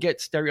 You wouldn't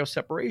get stereo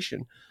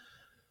separation.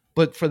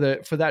 But for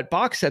that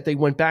box set, they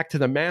went back to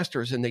the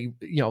masters, and they,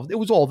 it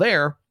was all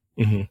there,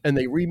 and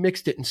they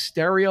remixed it in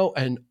stereo,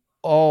 and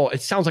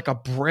it sounds like a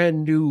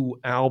brand new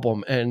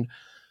album. And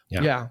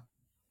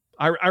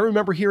I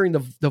remember hearing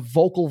the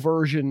vocal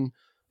version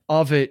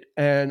of it,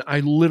 and I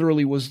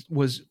literally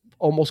was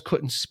almost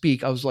couldn't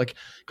speak. I was like,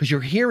 because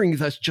you're hearing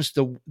that's just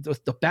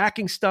the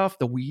backing stuff,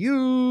 the we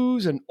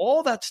use, and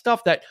all that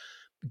stuff that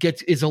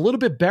is a little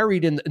bit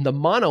buried in the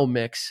mono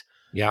mix.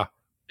 Yeah.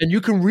 And you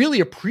can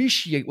really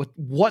appreciate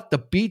what the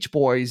Beach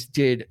Boys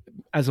did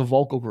as a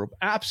vocal group.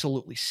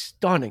 Absolutely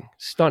stunning.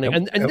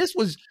 And this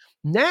was,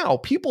 now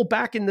people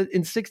back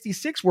in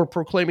 66 were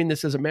proclaiming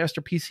this as a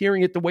masterpiece,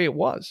 hearing it the way it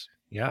was.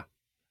 Yeah.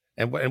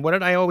 And what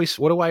do I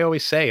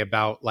always say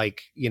about,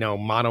 like,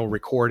 mono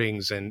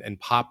recordings and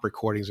pop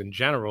recordings in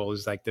general,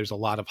 is like, there's a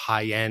lot of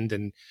high end,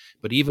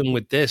 but even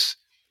with this,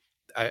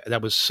 I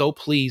was so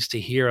pleased to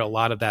hear a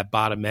lot of that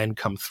bottom end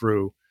come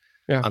through.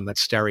 Yeah. On that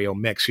stereo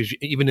mix, because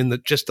even in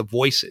just the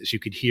voices, you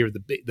could hear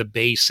the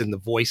bass in the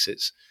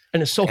voices,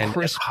 and it's so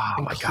crisp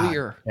and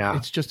clear. Yeah.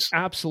 It's just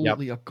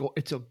absolutely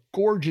it's a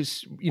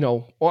gorgeous, and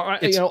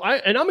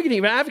I'm going to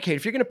even advocate,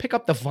 if you're going to pick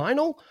up the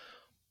vinyl,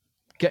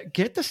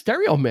 get the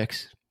stereo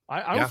mix.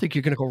 I don't think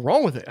you're going to go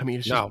wrong with it. I mean,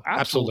 it's just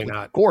absolutely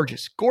not.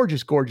 Gorgeous.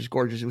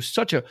 It was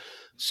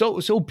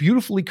so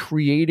beautifully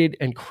created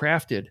and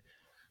crafted.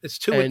 It's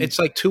it's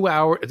like 2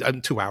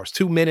 hours,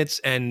 2 minutes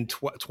and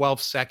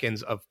 12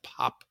 seconds of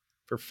pop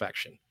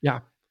perfection. Yeah.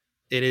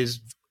 It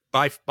is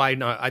by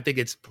I think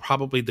it's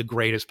probably the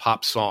greatest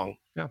pop song.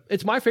 Yeah.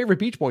 It's my favorite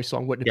Beach Boys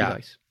song, Wouldn't It Be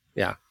Nice?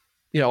 Yeah.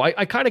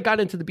 I kind of got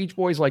into the Beach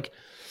Boys, like,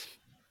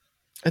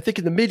 I think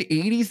in the mid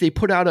 80s, they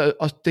put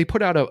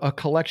out a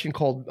collection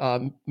called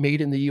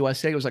Made in the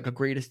USA. It was like a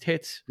greatest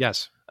hits.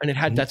 Yes. And it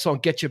had that song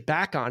Get You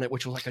Back on it,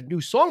 which was like a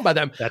new song by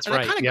them. That's and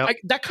right.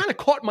 That kind of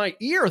caught my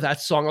ear, that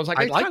song. I was like,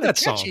 I like that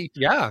catchy.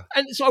 Song. Yeah.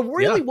 And so I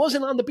really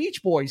wasn't on the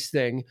Beach Boys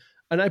thing.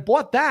 And I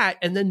bought that.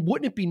 And then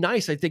Wouldn't It Be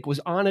Nice, I think, was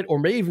on it, or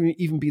maybe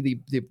even be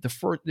the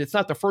first. It's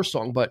not the first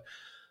song, but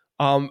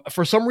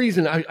for some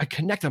reason I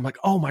connected. I'm like,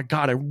 oh my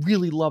God, I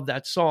really love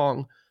that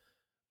song.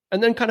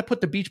 And then kind of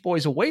put the Beach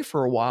Boys away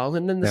for a while.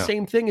 And then the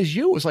same thing as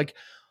you, it was like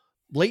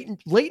late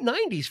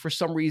 90s for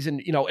some reason,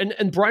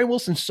 and Brian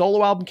Wilson's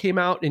solo album came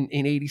out in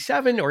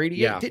 87 or 88.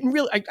 Yeah.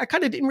 I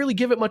kind of didn't really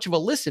give it much of a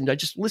listen. I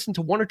just listened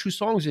to one or two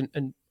songs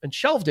and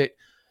shelved it.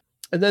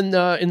 And then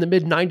in the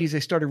mid 90s, they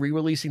started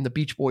re-releasing the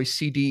Beach Boys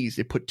CDs.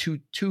 They put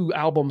two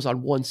albums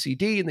on one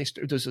CD, and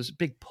there's this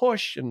big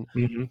push, and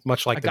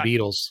much like the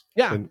Beatles.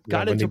 Yeah.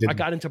 I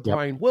got into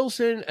Brian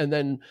Wilson, and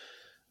then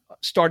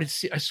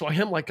I saw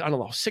him, like, I don't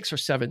know, 6 or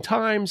 7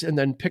 times, and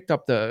then picked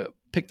up the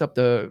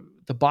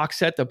box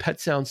set, the Pet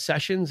Sounds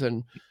Sessions.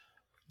 And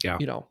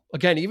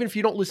again, even if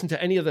you don't listen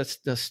to any of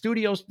the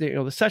studios,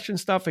 the session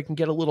stuff, it can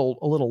get a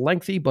little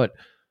lengthy, but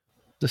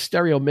the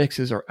stereo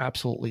mixes are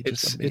absolutely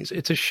just amazing.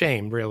 It's a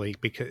shame, really,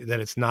 because that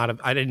it's not.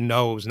 I didn't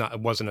know it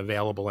wasn't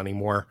available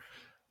anymore.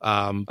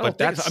 But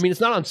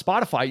it's not on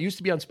Spotify. It used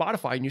to be on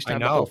Spotify and used to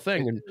have the whole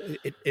thing.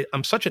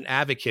 I'm such an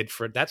advocate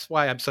for. That's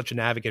why I'm such an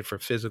advocate for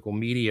physical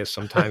media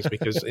sometimes,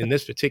 because in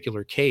this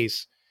particular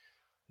case,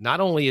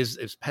 not only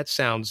is Pet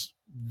Sounds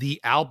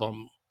the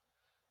album,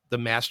 the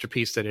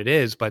masterpiece that it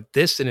is, but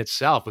this in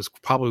itself is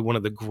probably one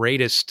of the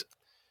greatest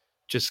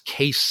just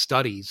case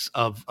studies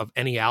of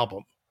any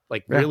album.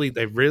 Like, really,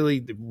 they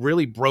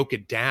really broke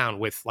it down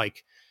with,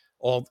 like,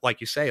 all, like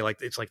you say, like,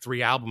 it's like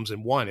 3 albums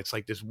in one. It's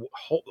like this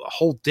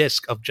whole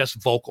disc of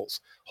just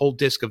vocals, whole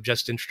disc of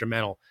just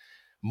instrumental,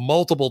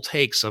 multiple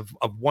takes of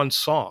one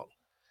song,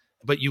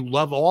 but you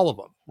love all of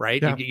them,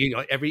 right?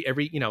 Yeah. Every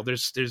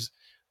there's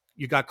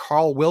you got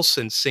Carl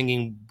Wilson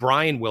singing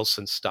Brian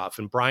Wilson stuff,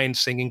 and Brian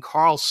singing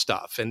Carl's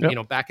stuff, and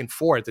back and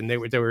forth, and they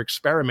were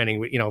experimenting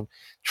with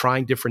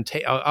trying different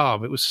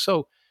it was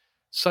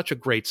such a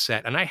great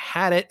set. And I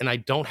had it, and I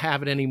don't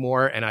have it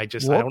anymore, and I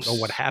don't know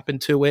what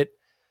happened to it.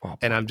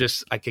 And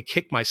I could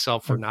kick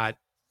myself for not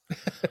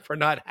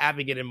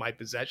having it in my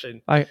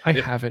possession. I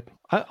have it.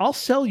 I'll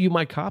sell you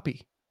my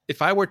copy.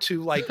 If I were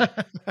to, like,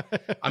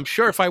 I'm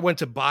sure if I went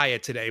to buy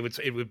it today,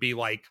 it would be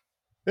like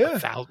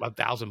 $1,000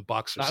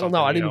 or something. I don't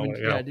know.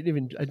 I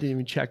didn't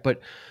even check,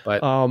 but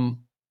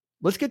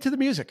let's get to the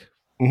music.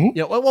 Mm-hmm.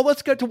 Well,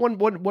 let's get to one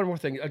more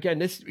thing. Again,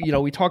 this,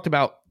 we talked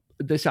about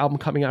this album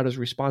coming out as a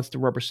response to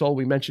Rubber Soul.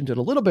 We mentioned it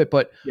a little bit,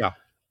 but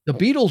the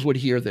Beatles would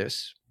hear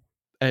this.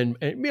 And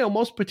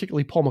most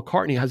particularly Paul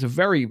McCartney has a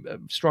very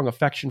strong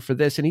affection for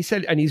this. And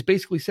he's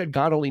basically said,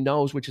 God Only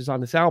Knows, which is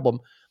on this album,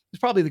 is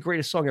probably the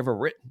greatest song ever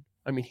written.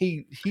 I mean,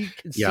 he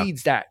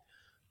concedes that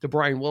to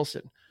Brian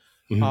Wilson.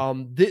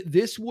 Mhm.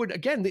 This would,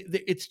 again,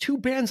 it's two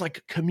bands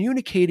like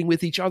communicating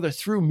with each other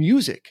through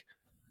music.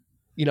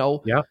 You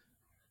know, Yeah.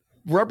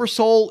 Rubber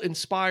Soul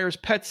inspires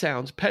Pet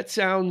Sounds. Pet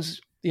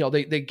Sounds,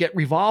 they get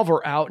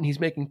Revolver out and he's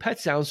making Pet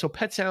Sounds. So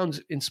Pet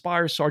Sounds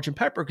inspires Sgt.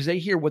 Pepper because they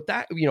hear what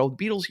that, the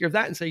Beatles hear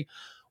that and say,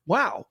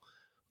 wow,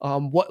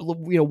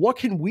 what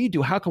can we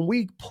do? How can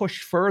we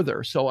push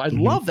further? So I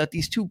love that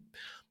these two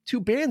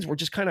bands were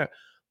just kind of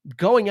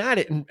going at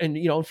it. And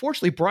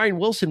unfortunately, Brian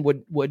Wilson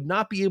would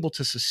not be able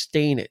to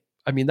sustain it.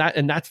 I mean,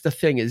 that's the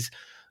thing is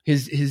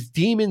his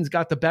demons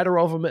got the better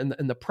of him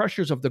and the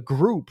pressures of the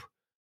group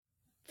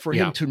for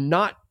him to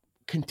not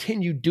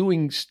continue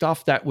doing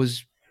stuff that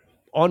was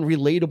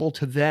unrelatable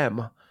to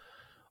them,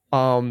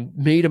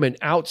 made him an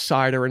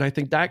outsider. And I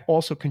think that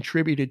also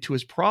contributed to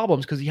his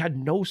problems because he had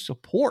no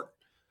support.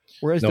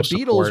 Whereas the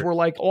Beatles were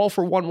like all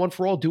for one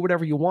for all, do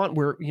whatever you want.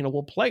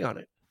 We'll play on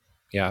it.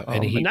 Yeah.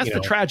 And that's the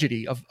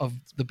tragedy of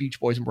the Beach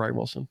Boys and Brian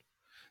Wilson.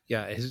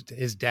 Yeah.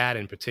 His dad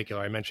in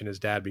particular, I mentioned his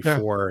dad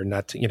before, and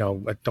not,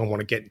 I don't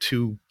want to get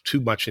too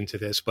much into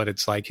this, but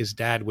it's like his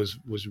dad was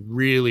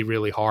really,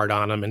 really hard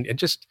on him and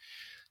just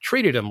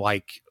treated him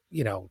like,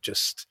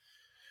 just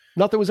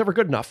nothing was ever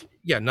good enough.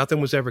 Yeah. Nothing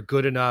was ever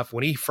good enough.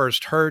 When he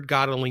first heard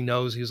God Only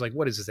Knows, he was like,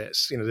 what is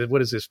this?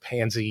 What is this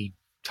pansy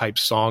type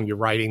song you're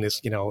writing this,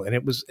 and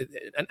it was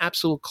an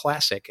absolute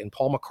classic. And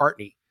Paul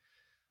McCartney.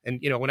 And,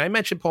 when I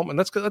mentioned Paul, and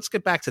let's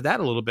get back to that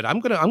a little bit. I'm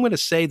going to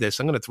say this,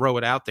 I'm going to throw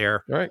it out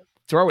there. All right.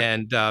 Throw it.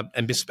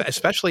 And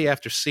especially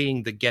after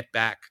seeing the Get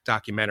Back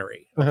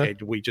documentary. Okay.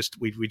 We just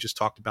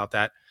talked about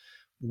that.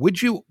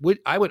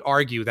 I would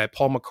argue that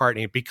Paul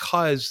McCartney,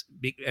 because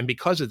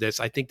of this,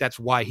 I think that's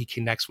why he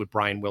connects with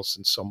Brian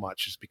Wilson so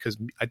much, is because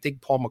I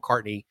think Paul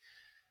McCartney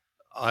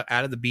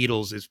out of the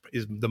Beatles is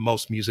the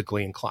most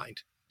musically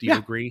inclined. Do you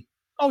agree?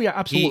 Oh yeah,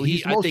 absolutely.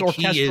 He's most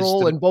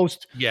orchestral and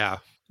most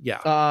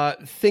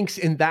thinks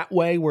in that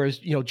way. Whereas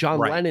John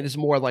Lennon is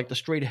more like the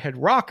straight ahead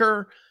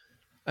rocker,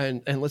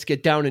 and let's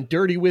get down and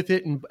dirty with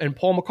it. And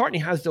Paul McCartney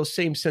has those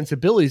same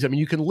sensibilities. I mean,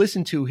 you can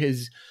listen to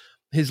his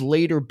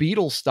later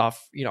Beatles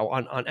stuff,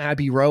 on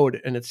Abbey Road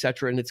and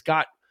etc. And it's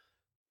got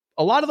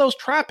a lot of those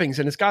trappings,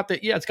 and it's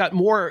got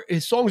more.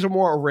 His songs are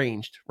more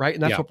arranged, right?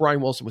 And that's what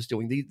Brian Wilson was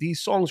doing.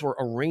 These songs were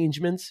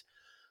arrangements.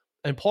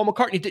 And Paul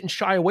McCartney didn't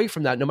shy away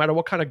from that, no matter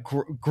what kind of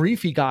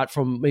grief he got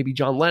from maybe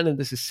John Lennon.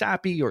 This is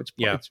sappy, or it's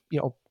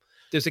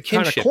there's a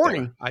kinship corny.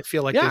 There. I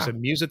feel like there's a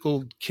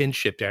musical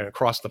kinship there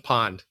across the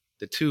pond.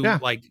 The two, I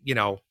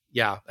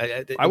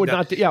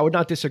would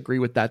not disagree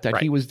with that. That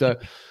he was the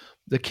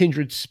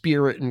kindred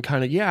spirit and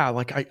kind of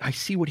I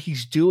see what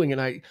he's doing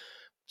and I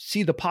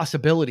see the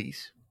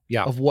possibilities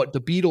of what the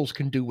Beatles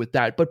can do with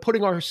that. But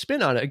putting our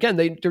spin on it again,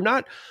 they're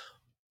not.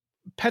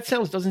 Pet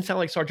Sounds doesn't sound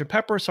like Sgt.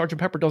 Pepper. Sgt.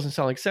 Pepper doesn't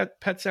sound like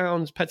Pet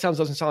Sounds. Pet Sounds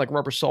doesn't sound like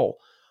Rubber Soul.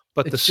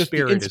 But it's the just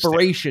spirit, the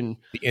inspiration,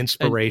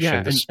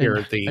 the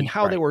spirit, and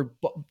how they were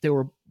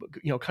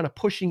kind of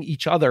pushing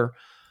each other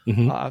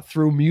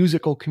through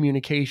musical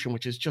communication,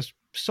 which is just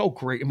so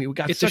great. I mean,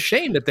 it's a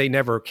shame that they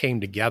never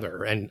came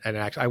together, and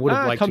actually, I would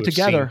have liked come to have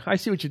together. Seen... I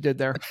see what you did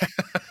there.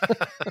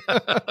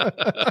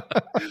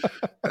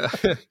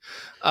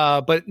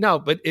 But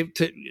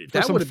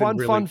that would have been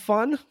really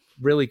fun.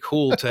 Really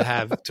cool to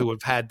have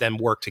had them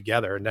work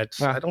together, and that's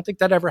I don't think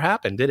that ever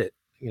happened, did it?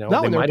 No,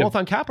 they're both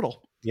on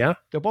Capitol. Yeah,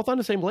 they're both on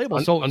the same label.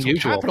 So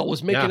Capitol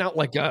was making out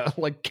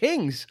like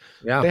kings.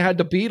 Yeah, they had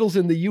the Beatles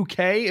in the UK,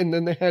 and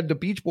then they had the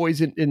Beach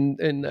Boys in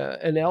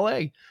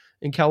LA,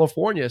 in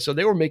California. So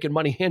they were making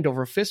money hand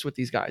over fist with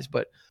these guys.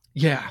 But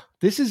yeah,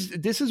 this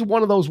is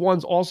one of those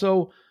ones.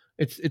 Also,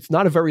 it's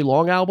not a very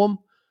long album,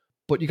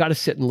 but you got to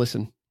sit and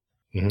listen.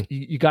 Mm-hmm.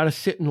 You got to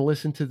sit and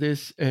listen to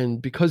this,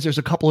 and because there's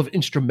a couple of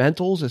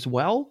instrumentals as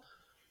well,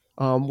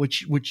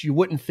 which you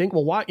wouldn't think.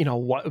 Well, why?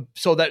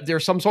 So that there are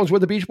some songs where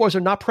the Beach Boys are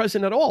not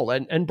present at all,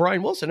 and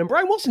Brian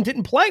Wilson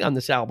didn't play on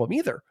this album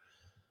either.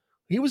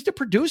 He was the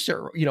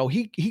producer.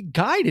 He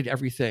guided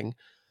everything.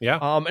 Yeah.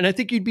 And I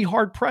think you'd be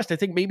hard pressed. I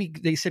think maybe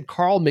they said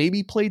Carl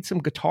maybe played some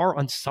guitar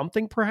on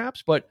something,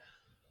 perhaps, but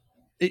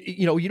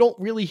you don't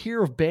really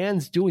hear of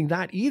bands doing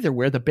that either,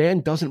 where the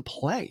band doesn't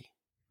play.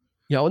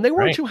 And they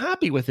weren't too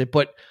happy with it,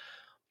 but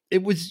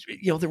it was,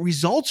 the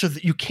results are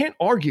that you can't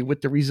argue with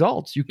the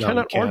results. You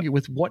cannot argue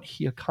with what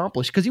he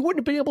accomplished because he wouldn't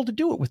have been able to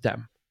do it with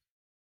them.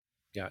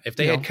 Yeah. If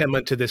they had come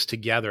into this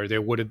together,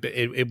 there would have been,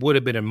 it would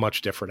have been a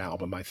much different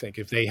album. I think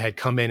if they had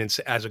come in and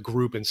as a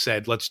group and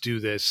said, let's do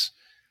this,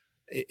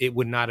 it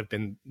would not have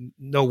been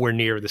nowhere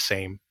near the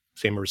same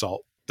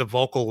result. The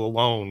vocal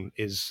alone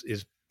is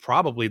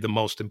probably the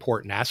most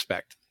important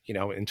aspect,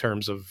 in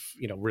terms of,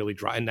 really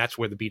dry. And that's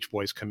where the Beach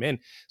Boys come in.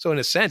 So in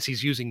a sense,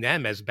 he's using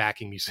them as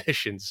backing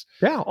musicians.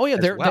 Yeah. Oh yeah.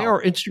 They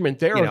are instrument.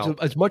 They are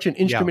as much an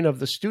instrument of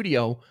the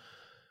studio,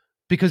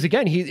 because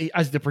again, he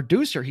as the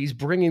producer, he's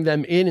bringing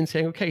them in and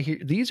saying, okay,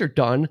 these are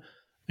done.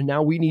 And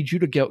now we need you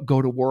to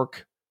go to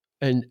work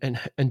and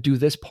do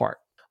this part.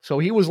 So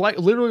he was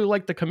literally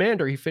like the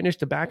commander. He finished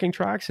the backing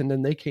tracks and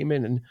then they came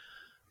in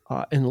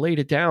and laid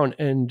it down.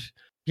 And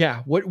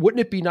Yeah, wouldn't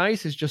it be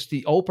nice is just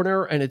the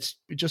opener, and it's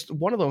just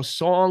one of those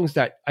songs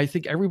that I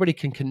think everybody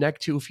can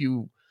connect to. If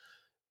you,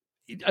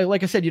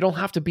 like I said, you don't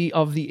have to be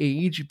of the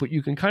age, but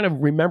you can kind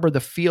of remember the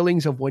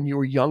feelings of when you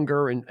were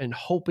younger and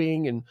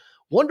hoping and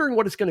wondering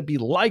what it's going to be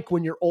like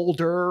when you're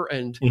older,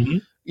 and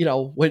you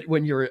know,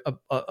 when you're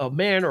a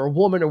man or a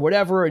woman or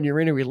whatever, and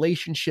you're in a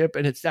relationship,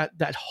 and it's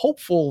that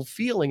hopeful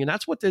feeling, and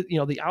that's what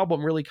the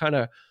album really kind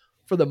of,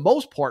 for the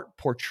most part,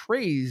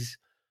 portrays,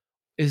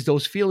 is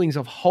those feelings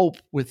of hope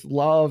with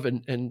love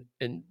and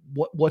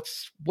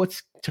what's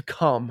to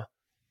come,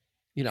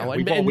 you know,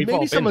 and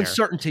maybe some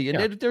uncertainty.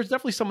 And there's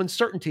definitely some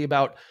uncertainty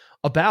about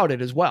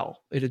it as well.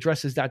 It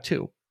addresses that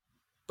too.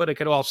 But it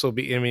could also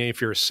be, I mean, if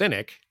you're a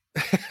cynic,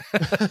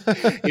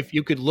 if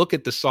you could look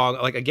at the song,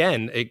 like,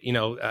 again,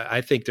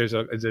 I think there's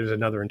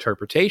another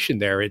interpretation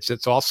there.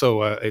 It's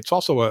also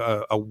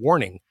a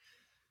warning.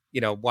 You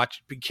know,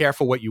 be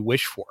careful what you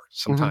wish for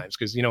sometimes,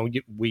 because, you know,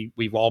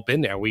 we've all been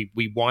there. We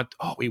want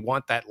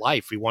that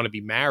life. We want to be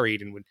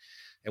married. And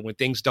when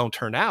things don't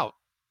turn out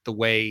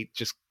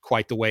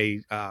quite the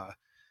way,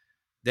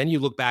 then you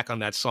look back on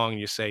that song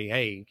and you say,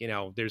 hey, you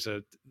know, there's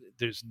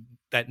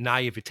that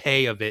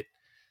naivete of it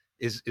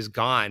is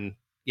gone,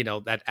 you know,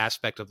 that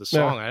aspect of the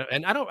song. Yeah.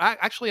 And I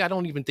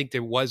don't even think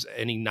there was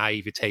any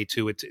naivete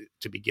to it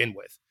to begin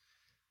with.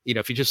 You know,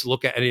 if you just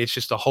look at it, it's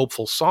just a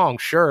hopeful song,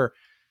 sure,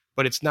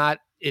 but it's not.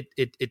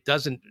 It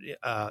doesn't.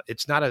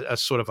 It's not a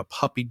sort of a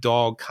puppy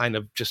dog kind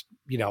of just,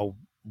 you know,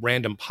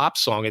 random pop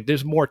song.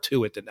 There's more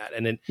to it than that,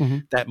 and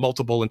then that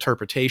multiple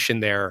interpretation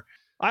there.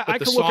 I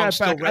could look at it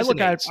back.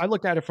 I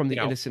look at it from the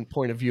innocent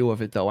point of view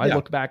of it, though. I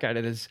look back at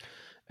it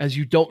as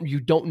you don't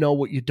know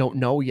what you don't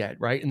know yet,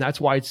 right? And that's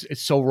why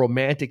it's so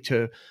romantic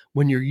to,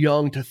 when you're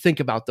young, to think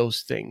about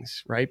those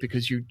things, right?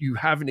 Because you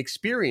haven't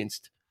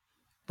experienced,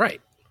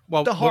 right?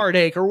 Well, the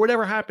heartache or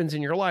whatever happens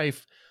in your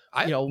life.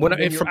 From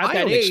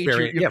my own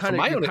experience, you're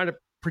kind of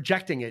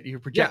projecting it. You're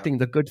projecting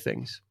the good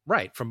things,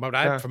 right? From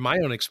my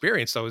own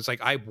experience, though, it's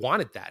like I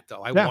wanted that,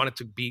 though. I wanted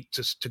to be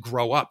to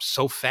grow up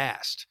so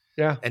fast,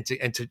 and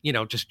to you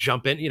know, just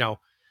jump in, you know.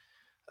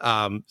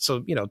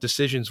 So, you know,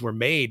 decisions were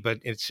made, but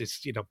it's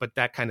just, you know, but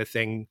that kind of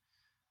thing,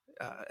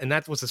 and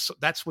that's what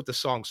the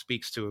song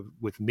speaks to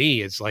with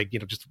me, is like, you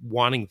know, just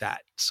wanting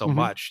that so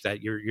much that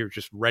you're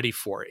just ready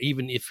for it,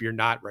 even if you're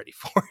not ready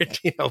for it,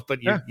 you know. But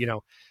you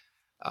know.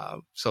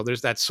 So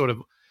there's that sort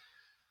of,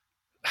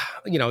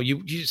 you know,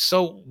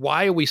 so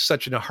why are we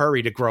such in a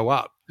hurry to grow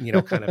up, you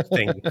know, kind of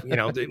thing, you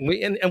know,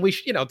 we,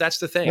 you know, that's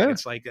the thing.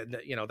 It's like,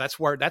 you know, that's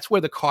where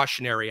the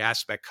cautionary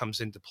aspect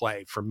comes into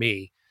play for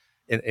me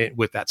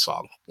with that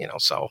song, you know,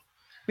 so.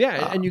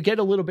 Yeah. And you get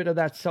a little bit of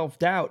that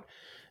self-doubt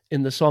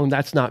in the song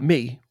That's Not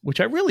Me,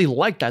 which I really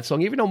like that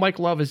song, even though Mike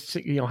Love is,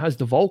 you know, has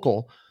the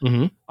vocal.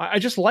 I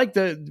just like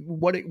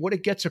what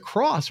it gets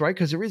across, right?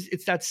 Because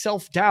it's that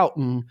self-doubt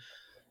and,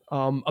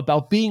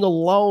 about being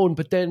alone,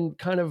 but then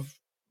kind of,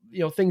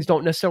 you know, things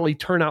don't necessarily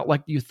turn out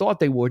like you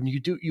thought they would, and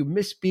you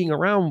miss being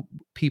around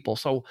people.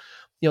 So,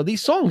 you know,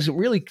 these songs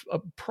really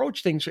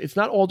approach things. It's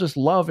not all just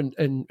love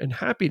and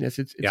happiness.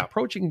 It's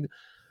approaching,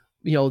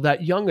 you know,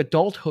 that young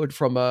adulthood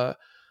from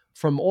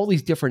all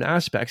these different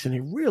aspects, and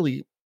it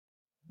really,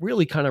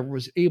 really kind of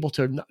was able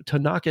to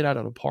knock it out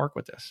of the park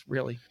with this,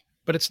 really.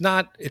 But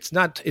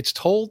it's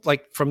told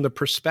like from the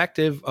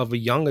perspective of a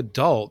young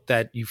adult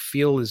that you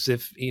feel as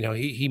if, you know,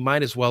 he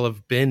might as well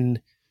have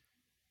been,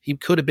 he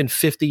could have been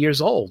 50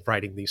 years old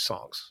writing these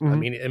songs. I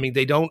mean,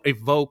 they don't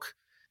evoke,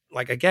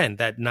 like, again,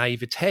 that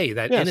naivete,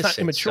 that innocence. It's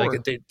not immature.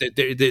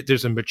 Like,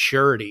 there's a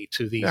maturity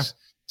to these,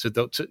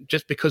 to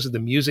just because of the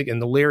music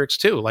and the lyrics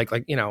too. Like,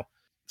 you know,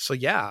 so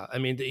yeah, I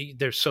mean,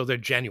 they're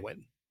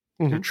genuine.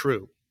 They're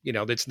true. You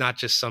know, it's not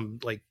just some,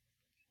 like,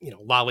 you know,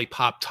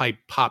 lollipop type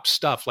pop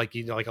stuff, like,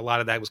 you know, like a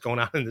lot of that was going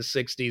on in the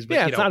 60s.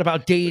 But it's not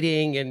about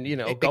dating and, you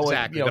know, going,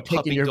 you know,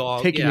 taking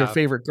your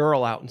favorite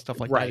girl out and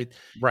stuff like that.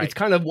 Right. It's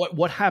kind of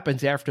what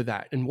happens after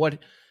that, and what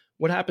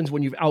happens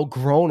when you've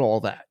outgrown all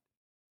that,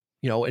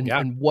 you know,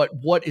 and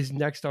what is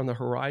next on the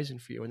horizon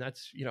for you. And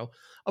that's, you know,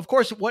 of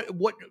course,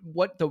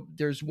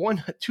 there's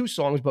two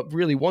songs, but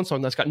really one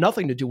song that's got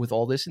nothing to do with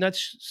all this, and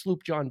that's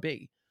Sloop John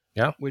B.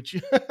 Yeah, which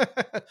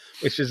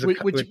is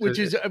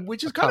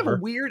kind of a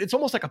weird. It's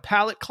almost like a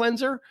palate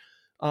cleanser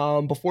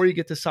before you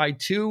get to side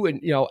two.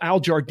 And, you know, Al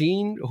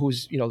Jardine,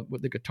 who's, you know,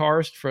 the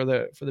guitarist for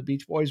the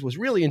Beach Boys, was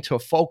really into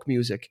folk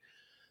music,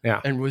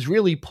 and was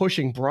really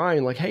pushing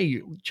Brian, like,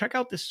 hey, check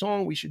out this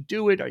song, we should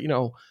do it. You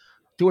know,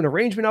 do an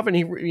arrangement of it. And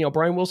he, you know,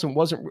 Brian Wilson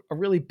wasn't a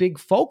really big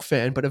folk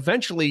fan, but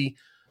eventually,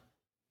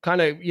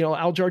 kind of, you know,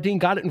 Al Jardine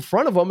got it in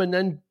front of him, and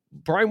then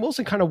Brian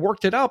Wilson kind of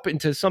worked it up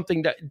into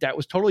something that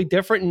was totally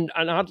different.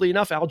 And oddly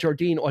enough, Al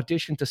Jardine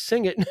auditioned to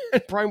sing it,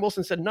 and Brian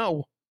Wilson said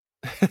no.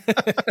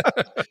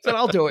 Said,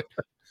 I'll do it.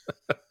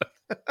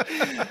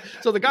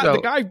 So the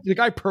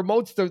guy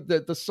promotes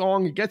the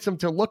song and gets him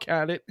to look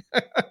at it,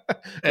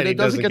 and he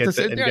doesn't get to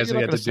sit there. He doesn't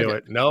get to do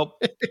it. Nope.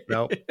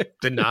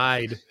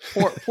 Denied.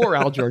 Poor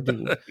Al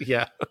Jardine.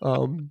 Yeah.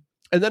 And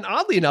then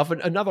oddly enough,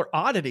 another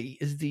oddity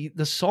is the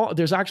song.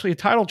 There's actually a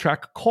title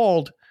track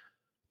called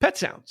Pet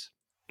Sounds.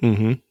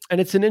 Mm-hmm.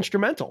 and it's an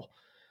instrumental.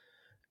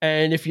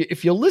 And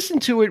if you listen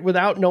to it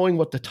without knowing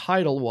what the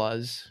title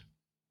was,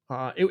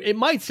 it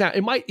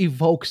might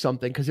evoke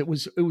something, because it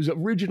was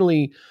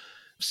originally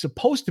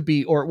supposed to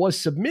be, or it was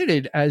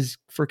submitted as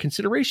for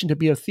consideration to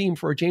be a theme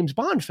for a James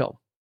Bond film.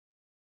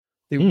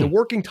 The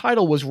working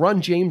title was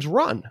Run James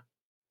Run,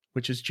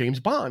 which is James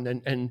Bond,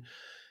 and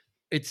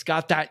it's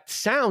got that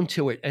sound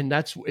to it, and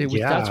that's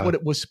what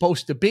it was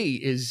supposed to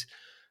be. Is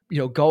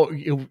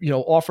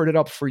offered it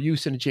up for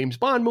use in a James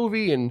Bond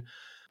movie, and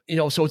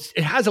so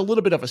it has a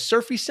little bit of a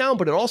surfy sound,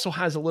 but it also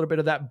has a little bit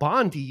of that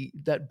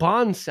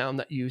Bond sound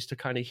that you used to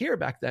kind of hear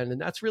back then,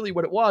 and that's really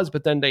what it was.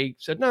 But then they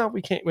said, no,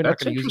 we can't. We're not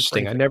going to use it.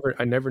 Interesting.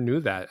 I never knew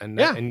that, and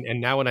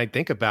now when I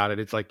think about it,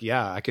 it's like,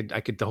 I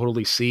could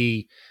totally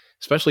see,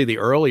 especially the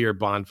earlier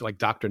Bond, like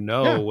Dr.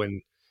 No,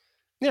 and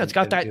it's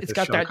got that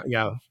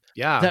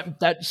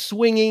that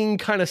swinging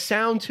kind of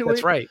sound to it.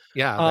 That's right.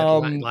 Yeah.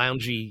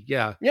 Loungy.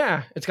 Yeah.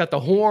 Yeah. It's got the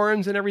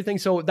horns and everything.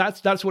 So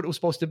that's what it was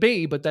supposed to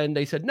be. But then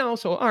they said no.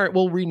 So, all right,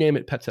 we'll rename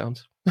it Pet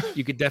Sounds.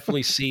 You could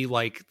definitely see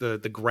like the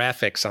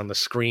graphics on the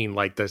screen,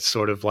 like the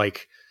sort of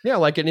like,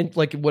 like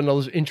one of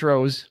those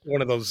intros,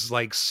 one of those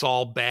like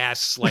Saul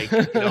Bass, like,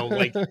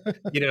 like,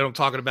 what I'm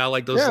talking about,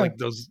 like those, like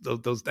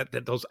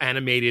those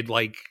animated,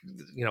 like,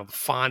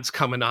 fonts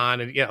coming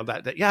on, and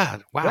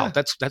wow.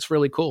 That's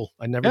really cool.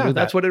 I never knew that.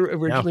 That's what it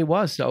originally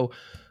was. So,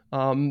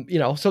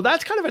 so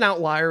that's kind of an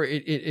outlier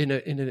in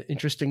an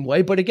interesting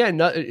way. But again,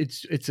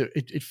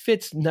 it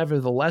fits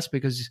nevertheless,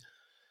 because,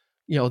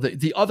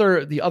 the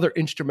other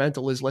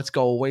instrumental is Let's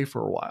Go Away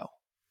for a While.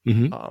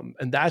 Mm-hmm.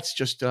 And that's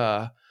just,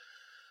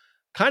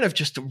 kind of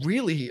just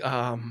really,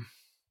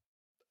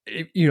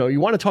 you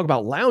want to talk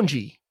about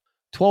loungy,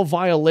 12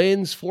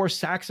 violins, 4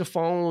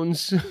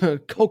 saxophones,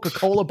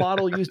 Coca-Cola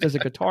bottle used as a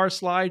guitar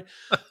slide,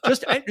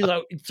 just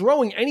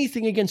throwing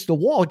anything against the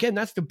wall. Again,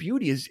 that's the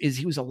beauty is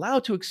he was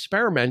allowed to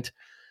experiment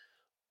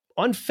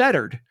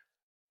unfettered,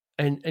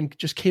 and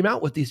just came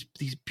out with these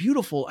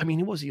beautiful,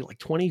 was he like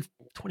 20,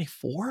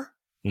 24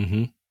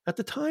 mm-hmm. at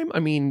the time?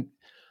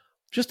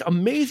 Just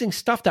amazing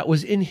stuff that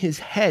was in his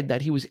head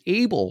that he was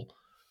able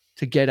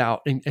to get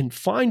out and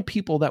find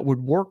people that would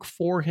work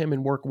for him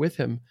and work with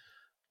him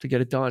to get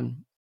it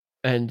done.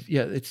 And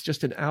it's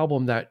just an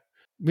album that,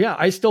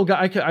 I still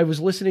got, I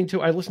listened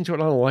to it, I don't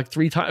know, like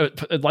 3 times,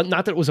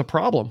 not that it was a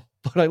problem,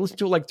 but I listened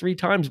to it like 3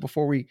 times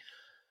before we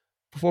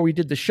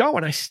did the show.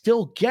 And I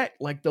still get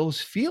like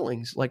those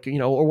feelings, like,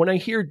 or when I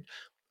hear,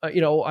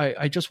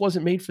 I just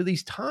wasn't made for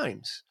these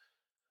times.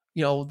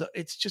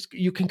 It's just,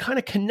 you can kind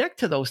of connect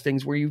to those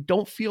things where you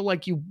don't feel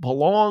like you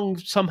belong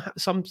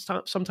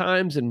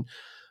sometimes. And,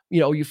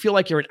 you feel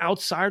like you're an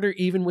outsider,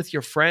 even with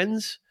your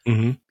friends,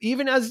 mm-hmm.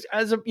 even as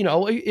a,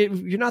 if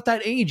you're not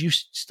that age, you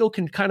still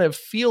can kind of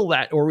feel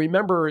that, or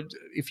remember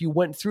if you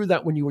went through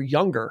that when you were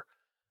younger,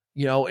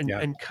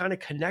 and kind of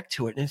connect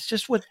to it. And it's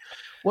just what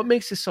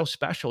makes this so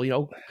special,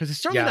 because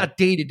it's certainly not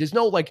dated. There's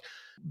no like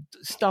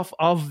stuff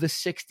of the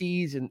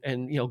 60s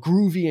and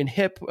groovy and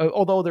hip,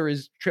 although there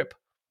is trip.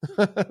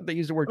 They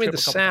use the word trip. The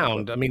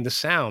sound, the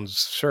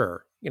sounds,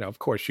 sure. Of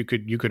course you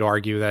could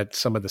argue that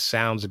some of the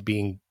sounds of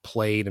being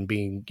played and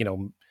being,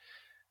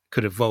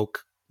 could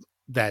evoke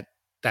that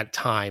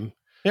time.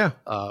 Yeah.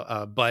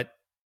 But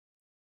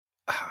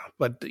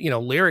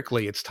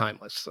lyrically it's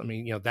timeless.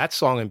 That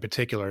song in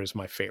particular is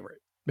my favorite.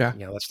 Yeah.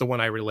 That's the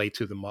one I relate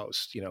to the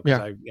most,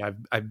 because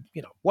I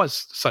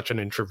was such an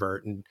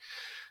introvert, and,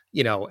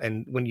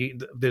 and when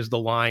there's the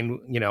line,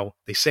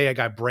 they say I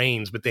got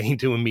brains, but they ain't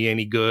doing me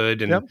any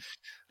good. And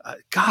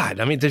God,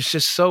 there's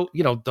just so,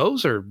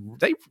 those are,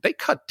 they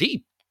cut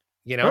deep,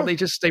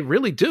 they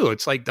really do.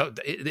 It's like,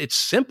 it's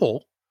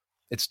simple,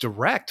 it's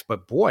direct,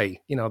 but boy,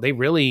 they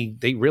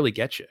really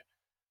get you,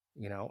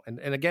 and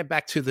again,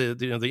 back to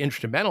the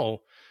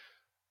instrumental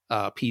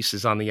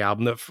pieces on the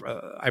album.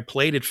 I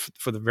played it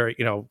for the very,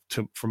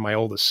 for my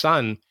oldest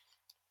son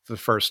for the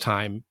first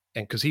time,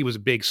 and because he was a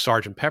big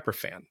Sgt. Pepper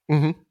fan.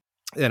 Mm-hmm.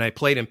 And I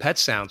played in Pet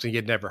Sounds, and he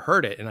had never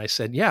heard it. And I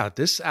said,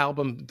 this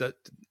album,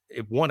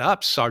 it one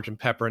up Sgt.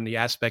 Pepper in the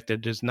aspect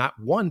that there's not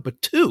 1 but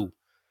 2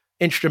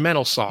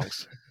 instrumental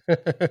songs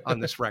on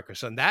this record.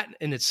 So that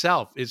in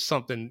itself is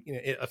something,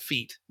 a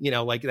feat.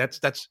 Like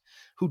that's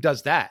who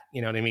does that?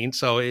 You know what I mean?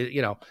 So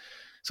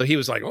so he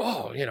was like,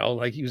 oh,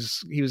 like he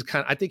was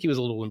kind of, I think he was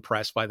a little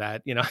impressed by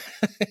that,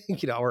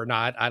 or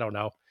not. I don't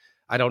know.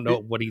 I don't know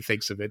what he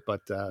thinks of it,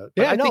 but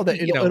I know that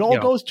it all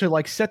goes to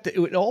like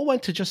it all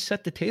went to just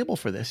set the table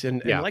for this.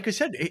 And like I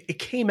said, it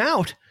came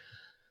out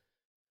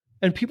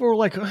and people were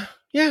like, all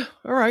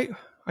right,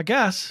 I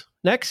guess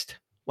next.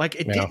 Like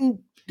it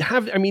didn't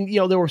have,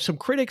 there were some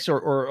critics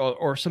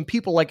or some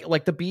people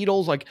like the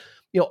Beatles, like,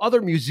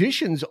 other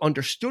musicians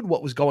understood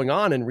what was going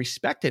on and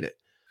respected it.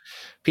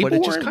 People but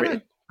it just kind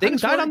of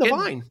things died on the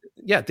vine.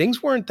 Yeah.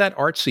 Things weren't that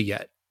artsy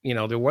yet.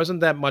 There wasn't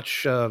that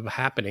much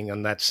happening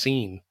on that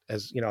scene,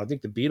 as I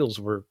think the Beatles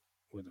were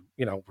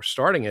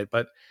starting it.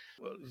 But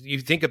you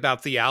think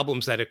about the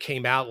albums that it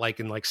came out like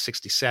in like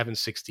 67,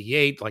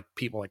 68, like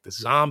people like the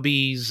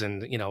Zombies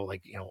and,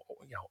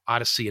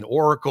 Odyssey and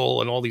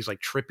Oracle and all these like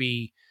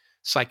trippy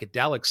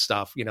psychedelic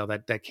stuff,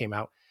 that came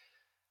out.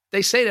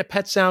 They say that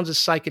Pet Sounds is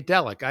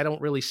psychedelic. I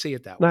don't really see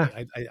it that Nah.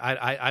 way.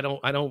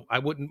 I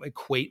wouldn't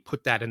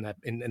put that in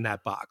that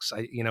box.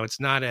 It's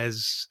not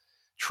as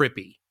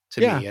trippy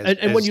to me.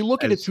 And when you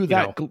look at it through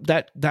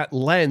that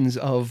lens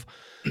of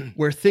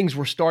where things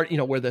were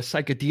where the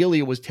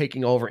psychedelia was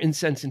taking over,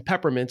 incense and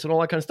peppermints and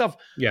all that kind of stuff.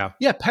 Yeah.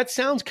 Pet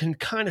Sounds can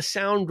kind of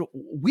sound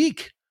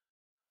weak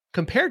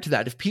compared to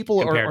that. If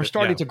people are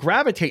starting to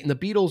gravitate, and the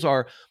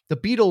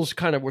Beatles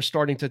kind of were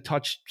starting to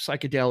touch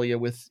psychedelia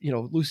with,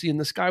 Lucy in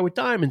the Sky with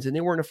Diamonds, and they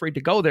weren't afraid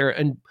to go there.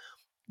 And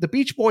the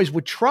Beach Boys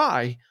would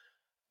try,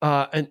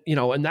 and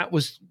that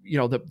was,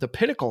 the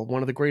pinnacle,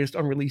 one of the greatest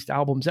unreleased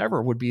albums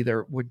ever would be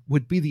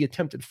the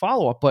attempted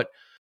follow-up. But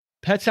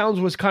Pet Sounds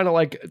was kind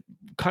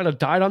of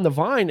died on the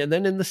vine. And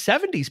then in the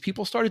 70s,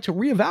 people started to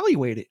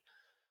reevaluate it.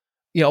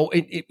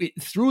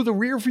 It through the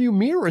rear view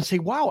mirror and say,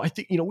 wow, I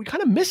think, we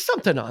kind of missed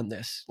something on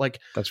this. Like,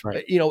 that's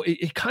right.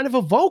 It kind of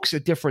evokes a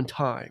different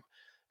time.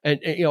 And,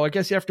 I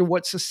guess after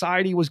what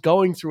society was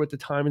going through at the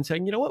time and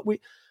saying,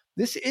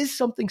 this is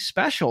something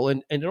special.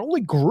 And it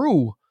only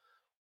grew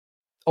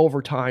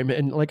over time.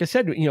 And like I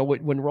said,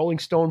 when Rolling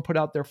Stone put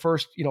out their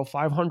first,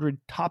 500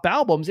 top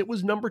albums, it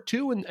was number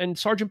 2 and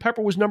Sgt.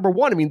 Pepper was number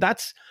 1. I mean,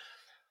 that's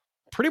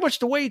pretty much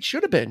the way it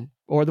should have been,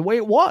 or the way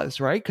it was,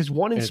 right? Because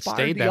one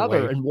inspired the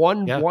other, and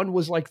one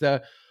was like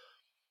the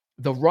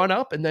run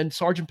up, and then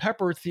Sgt.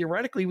 Pepper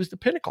theoretically was the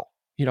pinnacle,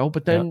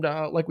 But then,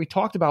 like we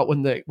talked about,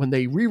 when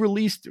they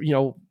re-released,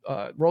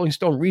 Rolling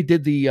Stone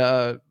redid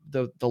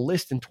the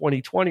list in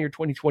 2020 or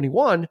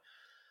 2021,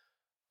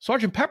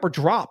 Sgt. Pepper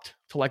dropped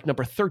to like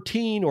number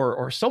 13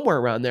 or somewhere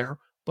around there,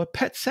 but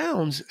Pet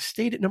Sounds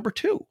stayed at number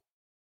 2.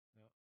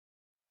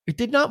 It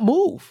did not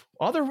move.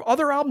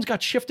 Other albums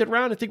got shifted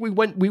around. I think we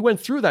went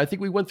through that. I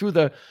think we went through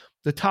the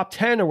top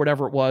 10 or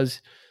whatever it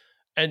was.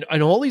 And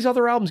all these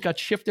other albums got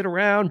shifted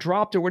around,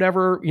 dropped or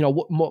whatever.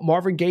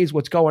 Marvin Gaye's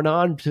What's Going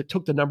On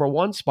took the number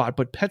 1 spot,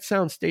 but Pet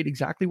Sounds stayed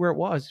exactly where it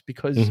was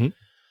because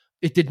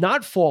it did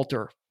not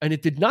falter and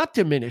it did not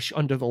diminish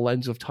under the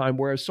lens of time.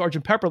 Whereas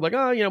Sgt. Pepper,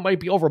 might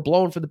be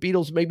overblown for the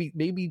Beatles.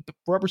 Maybe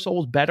Rubber Soul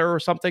was better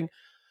or something.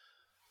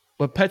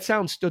 But Pet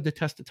Sounds stood the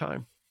test of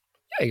time.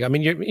 Yeah, I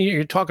mean,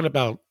 you're talking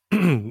about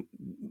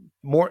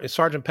more.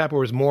 Sgt. Pepper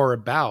was more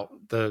about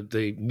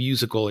the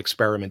musical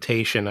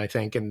experimentation, I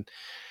think,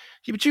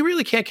 but you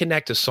really can't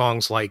connect to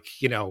songs like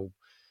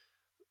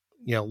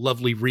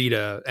Lovely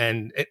Rita,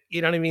 and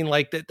you know what I mean.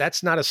 Like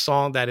that's not a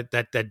song that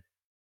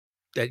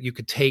you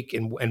could take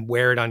and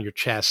wear it on your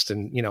chest,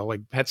 and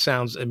like Pet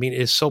Sounds. I mean,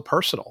 is so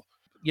personal.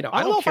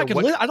 I don't know if I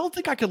could. I don't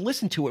think I could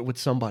listen to it with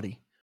somebody.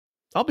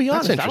 I'll be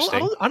honest.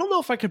 I don't know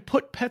if I could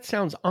put Pet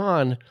Sounds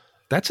on.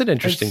 That's an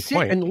interesting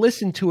point. And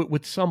listen to it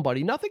with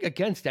somebody. Nothing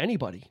against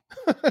anybody.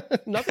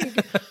 Nothing.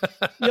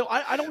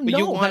 I don't know. But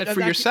you want it for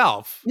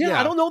yourself. Yeah,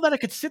 I don't know that I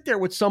could sit there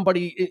with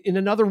somebody in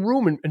another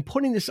room and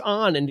putting this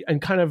on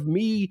and kind of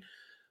me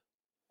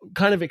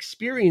kind of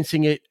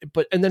experiencing it,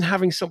 and then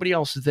having somebody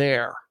else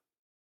there.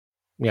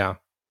 Yeah.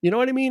 You know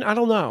what I mean? I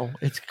don't know.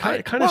 It's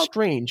kind of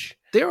strange.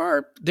 There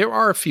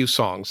are a few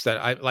songs that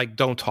I like.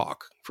 Don't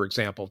Talk, for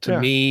example. To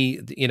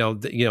me,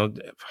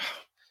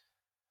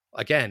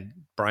 again,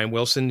 Brian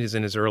Wilson is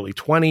in his early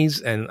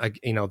 20s, and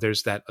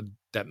there's that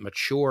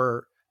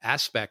mature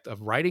aspect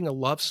of writing a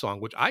love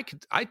song, which I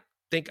could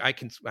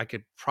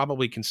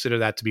probably consider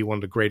that to be one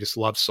of the greatest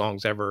love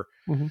songs ever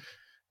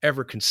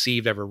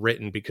conceived, ever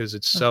written, because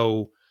it's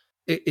so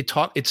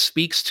it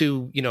speaks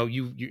to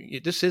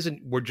this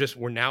isn't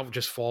we're now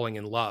just falling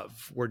in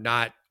love, we're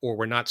not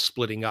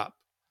splitting up.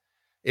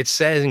 It's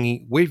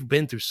saying we've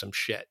been through some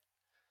shit.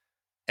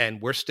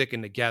 And we're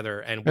sticking together,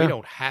 and we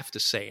don't have to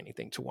say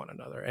anything to one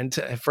another. And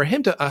for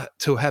him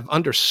to have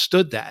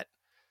understood that,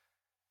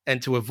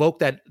 and to evoke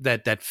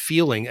that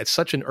feeling at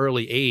such an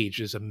early age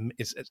is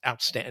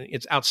outstanding.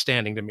 It's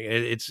outstanding to me.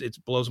 It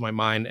blows my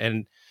mind.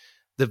 And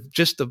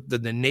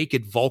the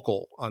naked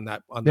vocal on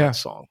that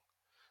song,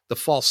 the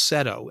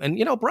falsetto, and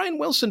Brian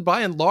Wilson,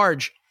 by and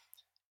large,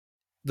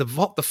 the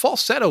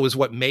falsetto is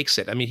what makes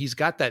it. I mean, he's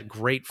got that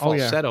great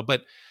falsetto,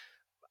 but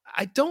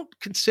I don't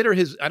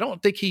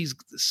think he's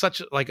such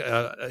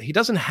he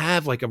doesn't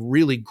have like a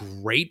really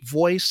great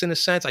voice in a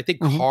sense. I think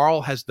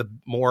Carl has the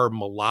more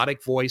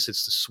melodic voice.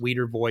 It's the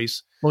sweeter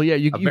voice. Well, yeah,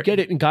 you get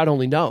it, and God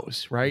only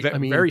knows, right? I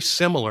mean, very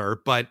similar,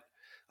 but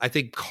I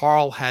think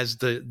Carl has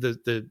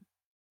the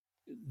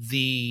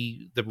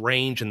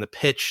range and the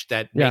pitch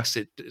that makes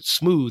it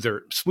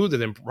smoother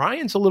than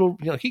Brian's. A little,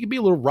 he can be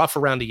a little rough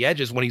around the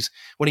edges when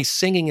he's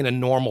singing in a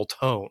normal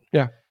tone.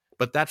 Yeah,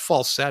 but that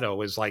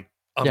falsetto is like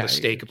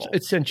unmistakable.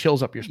 It sends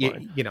chills up your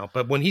spine.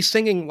 But when he's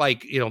singing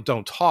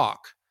Don't Talk,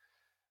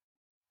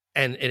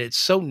 and it's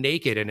so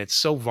naked and it's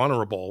so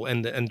vulnerable,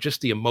 and just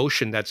the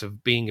emotion that's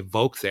being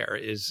evoked there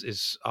is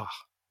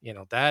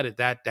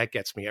that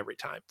gets me every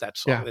time. That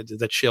song,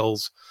 the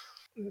chills.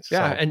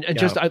 Yeah, and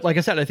just like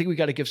I said, I think we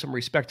got to give some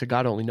respect to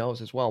God Only Knows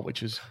as well,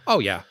 which is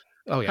kind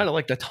of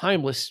like the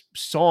timeless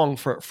song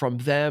from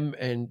them,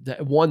 and the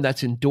one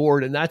that's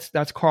endured, and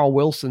that's Carl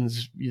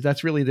Wilson's.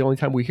 That's really the only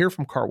time we hear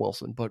from Carl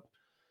Wilson, but.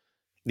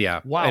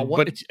 Yeah. Wow.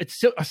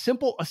 It's a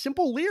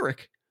simple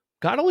lyric.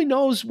 God only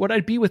knows what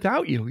I'd be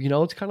without you.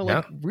 It's kind of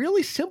like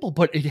really simple,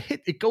 but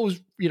it goes,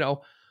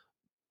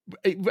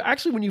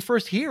 actually, when you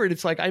first hear it,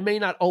 it's like, I may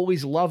not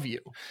always love you.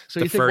 So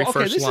the you think, very well,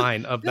 okay, first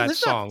line of that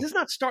song. This is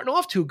not starting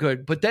off too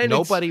good, but then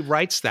nobody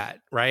writes that,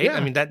 right? Yeah.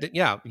 I mean, but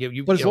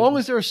as long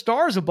as there are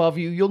stars above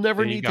you, you'll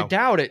never need to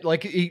doubt it.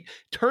 Like, he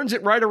turns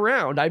it right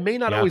around. I may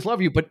not always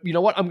love you, but you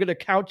know what? I'm going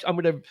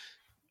to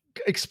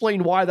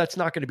explain why that's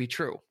not going to be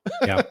true.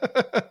 Yeah.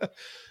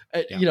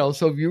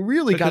 So you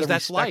really got to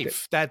that's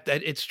life. That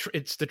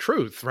it's the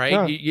truth,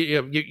 right?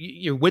 Yeah.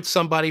 You're with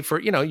somebody for,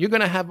 you're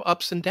going to have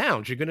ups and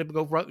downs. You're going to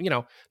go,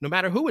 no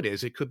matter who it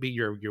is. It could be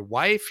your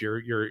wife,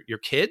 your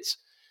kids,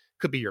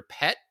 could be your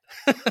pet,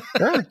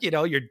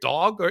 your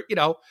dog, or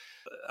your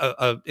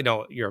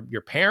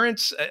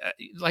parents.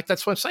 Like,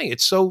 that's what I'm saying.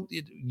 It's so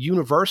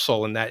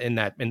universal in that,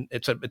 and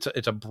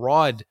it's a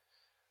broad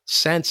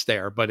sense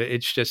there, but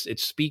it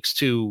speaks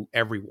to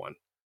everyone.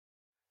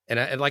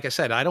 And like I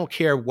said, I don't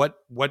care what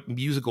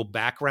musical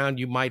background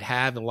you might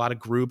have in a lot of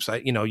groups.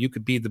 You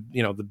could be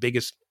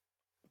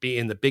be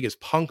in the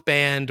biggest punk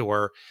band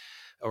or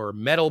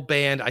metal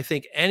band. I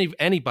think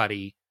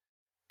anybody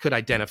could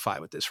identify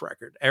with this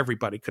record.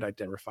 Everybody could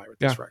identify with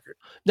this record.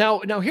 Now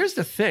here's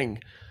the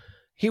thing.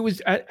 He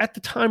was at the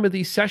time of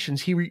these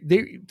sessions,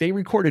 they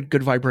recorded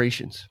Good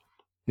Vibrations.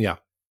 Yeah.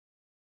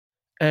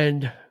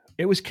 And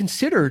it was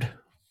considered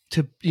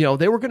to,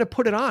 they were going to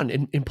put it on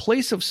in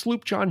place of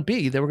Sloop John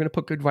B. They were going to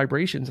put Good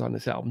Vibrations on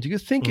this album. Do you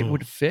think it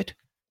would fit?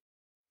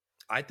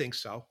 I think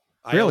so.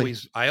 Really?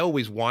 I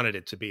always wanted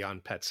it to be on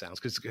Pet Sounds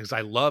because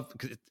I love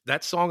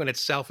that song in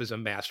itself is a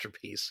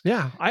masterpiece.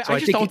 Yeah, I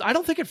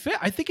don't think it fit.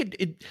 I think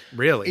it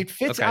really it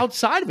fits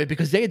outside of it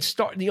because they had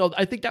started.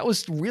 I think that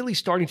was really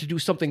starting to do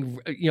something.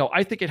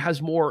 I think it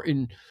has more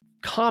in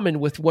common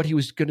with what he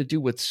was going to do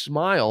with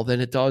Smile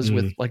than it does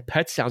with like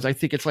Pet Sounds. I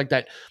think it's like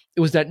that. It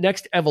was that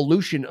next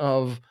evolution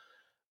of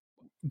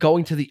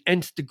going to the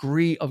nth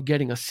degree of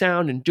getting a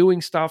sound and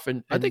doing stuff.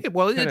 And I think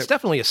it's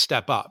definitely a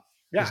step up.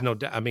 Yeah. There's no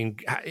doubt. I mean,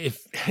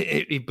 if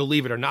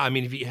believe it or not, I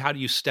mean, how do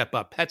you step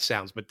up Pet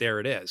Sounds? But there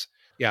it is.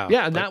 Yeah.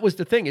 Yeah. And that was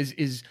the thing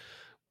is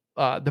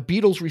the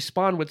Beatles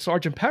respond with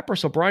Sgt. Pepper.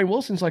 So Brian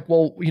Wilson's like,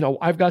 well,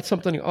 I've got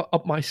something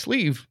up my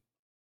sleeve.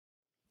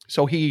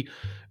 So he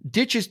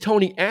ditches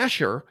Tony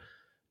Asher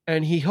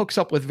and he hooks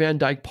up with Van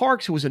Dyke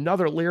Parks, who was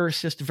another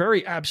lyricist,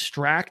 very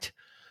abstract.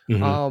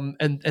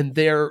 And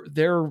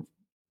their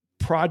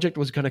project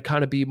was going to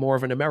kind of be more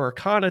of an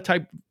Americana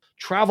type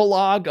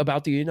travelogue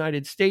about the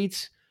United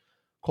States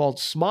called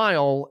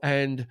Smile,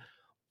 and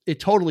it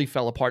totally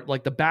fell apart.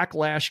 Like, the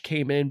backlash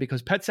came in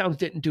because Pet Sounds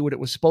didn't do what it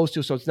was supposed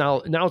to. So it's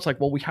now it's like,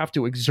 well, we have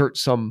to exert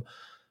some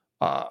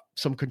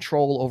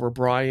control over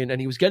Brian, and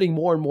he was getting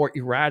more and more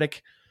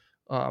erratic.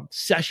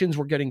 Sessions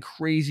were getting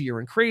crazier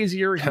and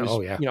crazier. He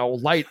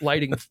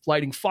was,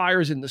 lighting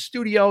fires in the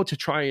studio to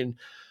try and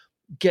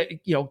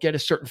get a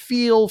certain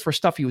feel for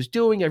stuff he was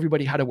doing.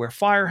 Everybody had to wear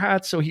fire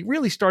hats. So he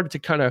really started to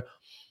kind of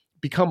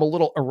become a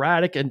little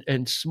erratic,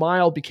 and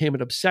Smile became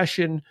an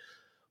obsession.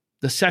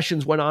 The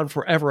sessions went on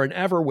forever and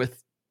ever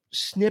with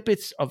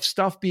snippets of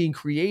stuff being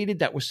created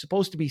that was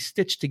supposed to be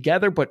stitched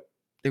together, but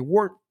they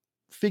weren't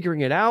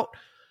figuring it out.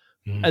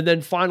 And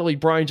then finally,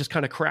 Brian just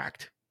kind of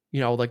cracked.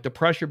 Like, the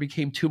pressure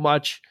became too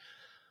much.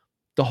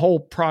 The whole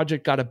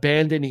project got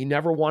abandoned. He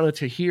never wanted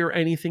to hear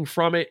anything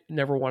from it,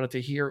 never wanted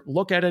to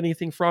look at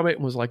anything from it,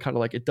 and was like, kind of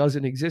like, it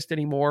doesn't exist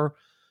anymore.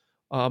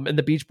 And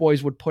the Beach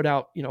Boys would put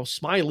out,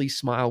 Smiley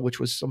Smile, which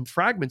was some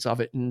fragments of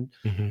it.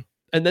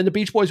 And then the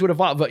Beach Boys would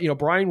evolve. But,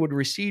 Brian would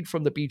recede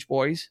from the Beach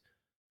Boys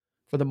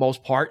for the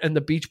most part, and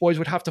the Beach Boys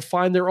would have to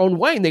find their own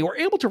way. And they were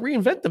able to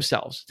reinvent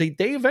themselves. They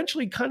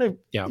eventually kind of,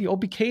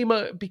 became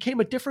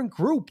a different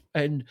group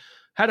and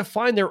had to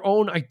find their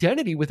own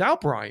identity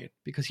without Brian,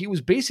 because he was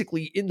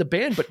basically in the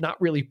band, but not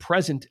really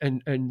present.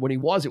 And when he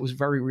was, it was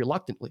very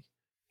reluctantly.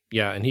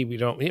 Yeah. And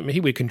he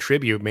would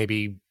contribute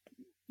maybe,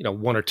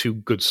 one or two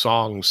good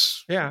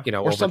songs, or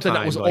or something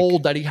that was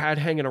old that he had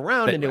hanging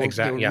around, and they would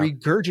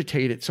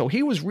regurgitate it. So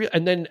he was real.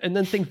 And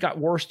then things got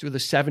worse through the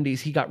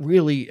 70s. He got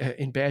really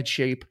in bad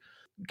shape,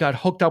 got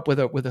hooked up with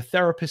a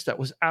therapist that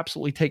was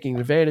absolutely taking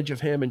advantage of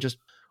him and just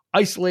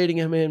isolating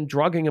him,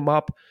 drugging him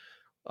up.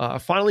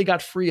 Finally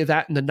got free of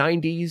that in the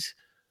 90s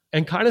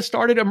and kind of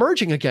started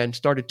emerging again,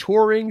 started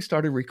touring,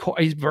 started record.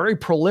 He's very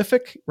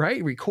prolific, right?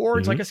 He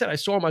records. Like I said, I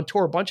saw him on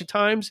tour a bunch of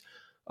times.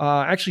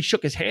 Actually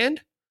shook his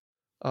hand.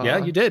 Yeah,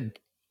 you did.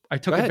 I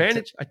took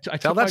advantage. I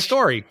tell that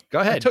story. Go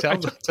ahead. Tell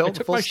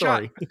the full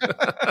story.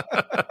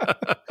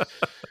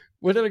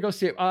 Where did I go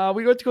see him?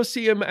 We went to go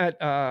see him at,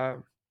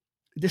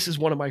 this is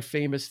one of my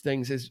famous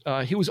things, is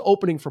he was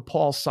opening for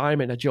Paul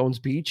Simon at Jones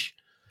Beach.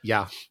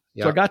 Yeah.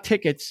 So I got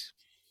tickets,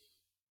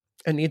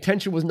 and the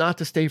intention was not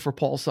to stay for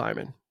Paul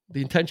Simon.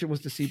 The intention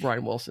was to see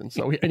Brian Wilson.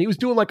 So, and he was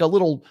doing like a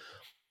little,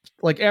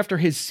 like after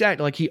his set,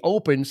 like he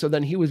opened, so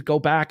then he would go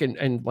back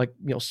and like,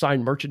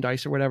 sign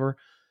merchandise or whatever.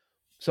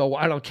 So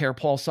I don't care,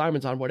 Paul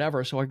Simon's on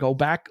whatever. So I go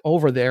back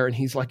over there, and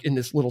he's like in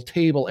this little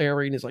table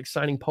area, and he's like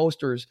signing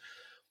posters.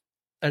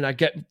 and I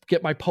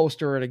get my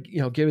poster and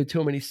I, give it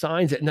to him and he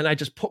signs it. And then I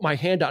just put my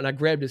hand out and I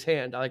grabbed his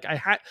hand. Like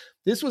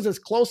this was as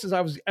close as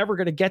I was ever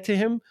going to get to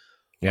him.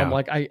 Yeah. I'm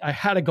like, I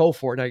had to go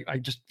for it. I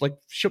just like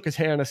shook his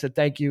hand. I said,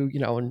 thank you,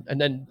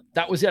 and then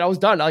that was it. I was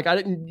done. Like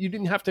you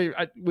didn't have to,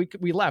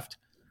 we left.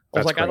 I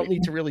was like, great. I don't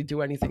need to really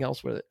do anything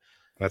else with it.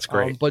 That's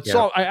great.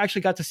 So I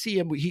actually got to see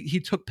him. He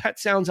took Pet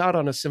Sounds out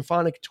on a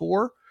symphonic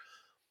tour.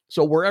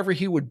 So wherever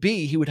he would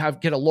be, he would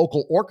get a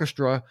local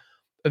orchestra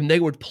and they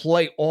would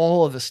play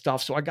all of the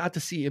stuff. So I got to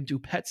see him do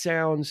Pet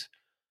Sounds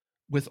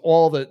with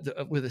all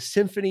with a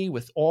symphony,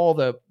 with all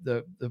the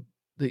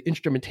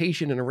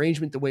instrumentation and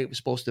arrangement the way it was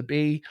supposed to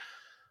be.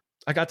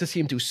 I got to see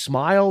him do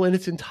Smile in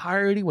its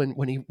entirety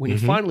when he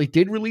finally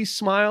did release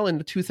Smile in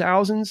the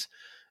 2000s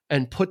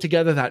and put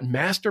together that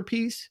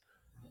masterpiece.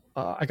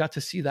 I got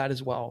to see that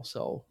as well.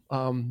 So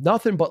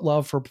nothing but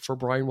love for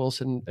Brian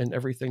Wilson and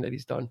everything that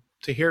he's done.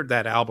 To hear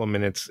that album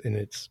in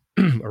its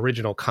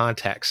original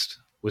context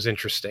was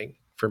interesting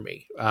for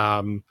me.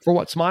 For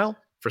what, Smile?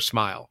 For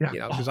Smile,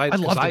 yeah. Because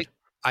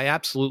I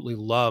absolutely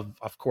love,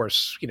 of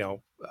course,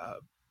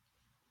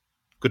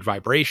 Good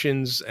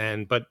Vibrations,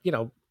 but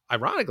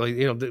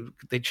ironically,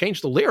 they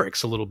changed the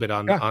lyrics a little bit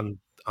on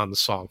the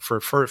song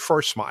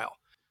for Smile,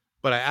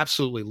 but I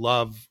absolutely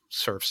love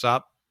Surf's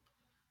Up.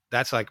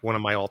 That's like one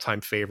of my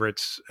all-time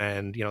favorites.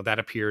 And, that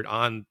appeared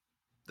on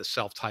the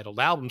self-titled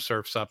album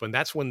Surf's Up. And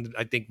that's when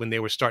I think when they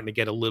were starting to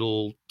get a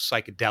little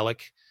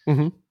psychedelic,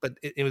 but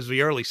it was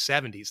the early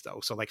 70s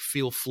though. So like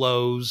Feel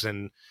Flows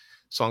and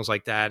songs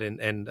like that.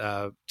 And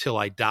Till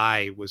I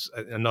Die was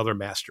another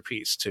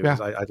masterpiece too. Yeah.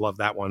 I love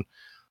that one.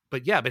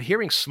 But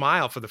hearing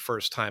Smile for the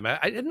first time, I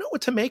didn't know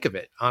what to make of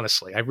it.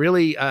 Honestly, I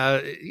really,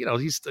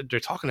 they're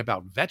talking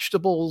about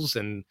vegetables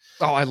and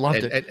I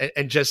loved it,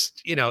 and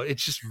just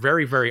it's just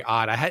very, very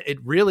odd.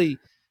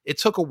 It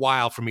took a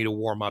while for me to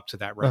warm up to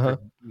that record.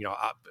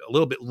 A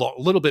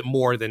little bit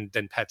more than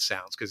Pet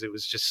Sounds because it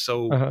was just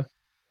so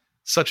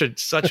such a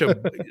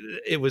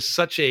it was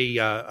such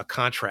a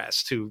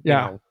contrast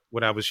to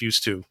what I was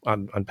used to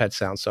on Pet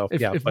Sounds. So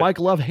if Mike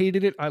Love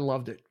hated it, I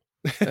loved it.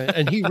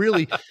 And he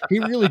really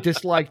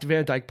disliked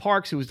Van Dyke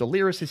Parks, who was the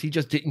lyricist. He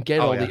just didn't get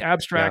all the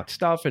abstract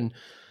stuff. And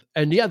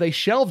they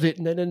shelved it.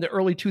 And then in the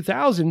early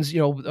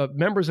 2000s,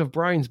 members of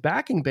Brian's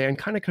backing band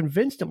kind of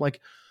convinced him,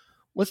 like,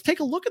 let's take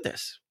a look at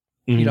this.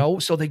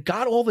 So they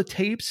got all the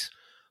tapes.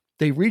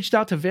 They reached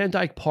out to Van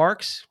Dyke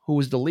Parks, who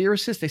was the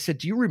lyricist. They said,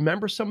 do you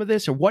remember some of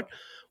this? Or what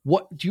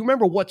do you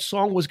remember what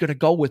song was going to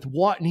go with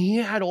what? And he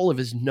had all of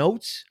his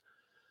notes.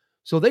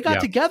 So they got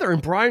together,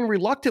 and Brian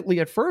reluctantly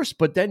at first,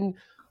 but then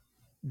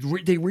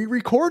they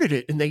re-recorded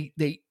it and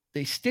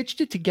they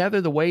stitched it together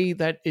the way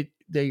that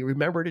they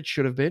remembered it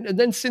should have been. And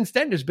then since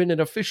then there's been an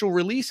official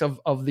release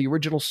of the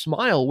original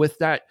Smile with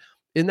that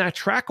in that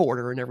track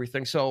order and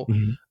everything. So,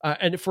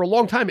 and for a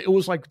long time it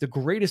was like the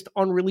greatest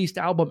unreleased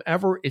album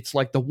ever. It's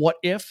like the What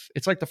If,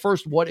 it's like the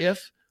first What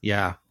If.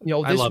 Yeah.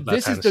 I love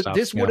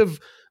that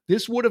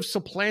this would have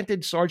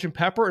supplanted Sgt.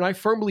 Pepper. And I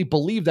firmly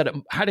believe that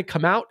had it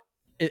come out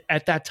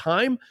at that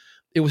time,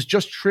 it was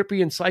just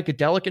trippy and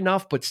psychedelic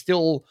enough, but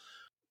still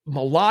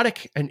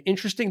melodic and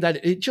interesting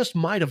that it just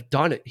might have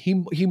done it.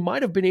 He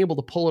might have been able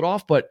to pull it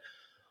off, but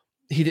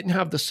he didn't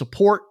have the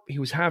support. He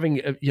was having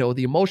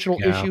the emotional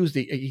issues.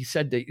 He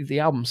said the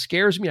album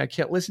scares me. I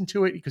can't listen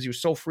to it because he was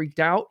so freaked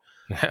out.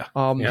 He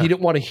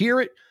didn't want to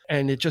hear it,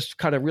 and it just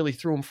kind of really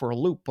threw him for a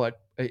loop. But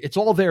it's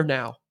all there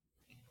now,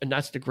 and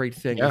that's the great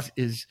thing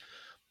is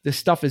this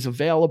stuff is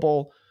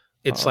available.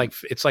 It's like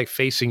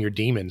facing your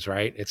demons,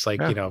 right? It's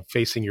like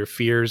facing your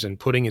fears and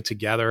putting it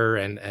together,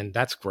 and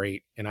that's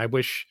great. And I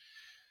wish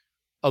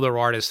other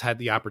artists had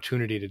the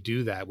opportunity to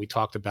do that. We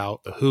talked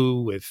about The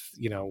Who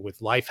with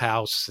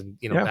Lifehouse, and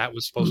that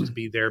was supposed to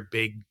be their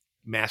big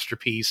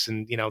masterpiece,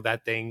 and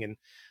that thing. And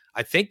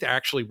I think they're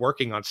actually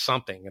working on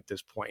something at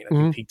this point. I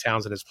think Pete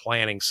Townsend is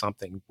planning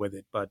something with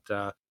it, but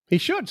he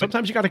should.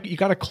 Sometimes you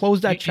got to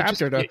close that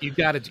chapter.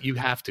 You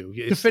have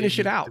to finish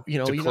it out.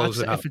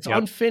 If it's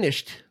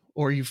unfinished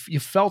or you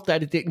felt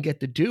that it didn't get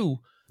the due.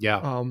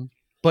 Yeah.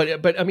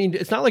 But I mean,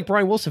 it's not like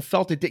Brian Wilson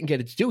felt it didn't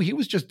get its due. He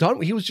was just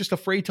done. He was just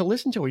afraid to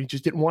listen to it. He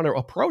just didn't want to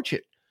approach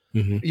it.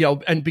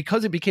 And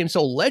because it became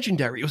so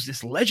legendary, it was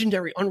this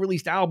legendary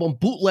unreleased album,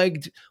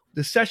 bootlegged,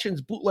 the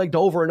sessions bootlegged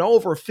over and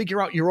over,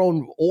 figure out your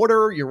own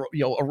order,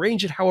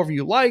 arrange it however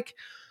you like.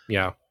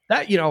 Yeah.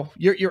 That,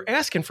 you're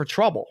asking for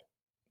trouble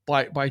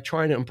by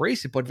trying to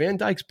embrace it. But Van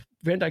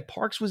Dyke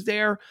Parks was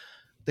there.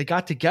 They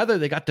got together,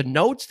 they got the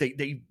notes,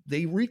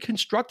 they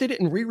reconstructed it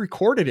and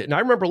re-recorded it. And I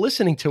remember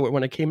listening to it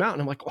when it came out,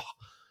 and I'm like, oh,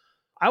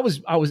 I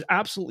was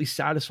absolutely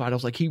satisfied. I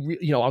was like,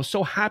 I was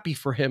so happy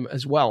for him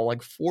as well.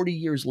 Like 40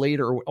 years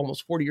later,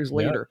 almost 40 years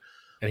later.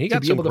 And he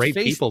got some great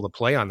people to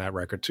play on that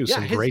record too.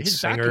 Some great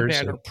singers.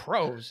 Band are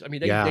pros. I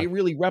mean, they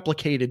really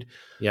replicated.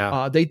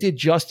 Yeah. They did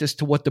justice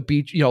to what the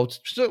Beach,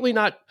 certainly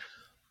not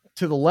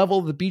to the level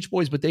of the Beach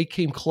Boys, but they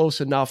came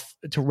close enough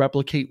to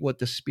replicate what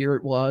the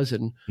spirit was.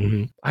 And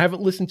I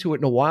haven't listened to it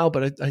in a while,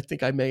 but I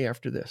think I may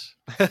after this.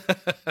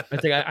 I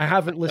think I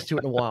haven't listened to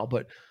it in a while,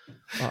 but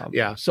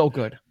so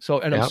good.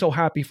 I'm so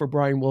happy for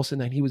Brian Wilson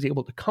that he was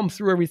able to come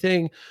through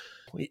everything.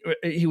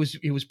 He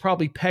was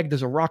probably pegged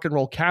as a rock and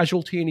roll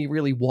casualty, and he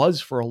really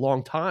was for a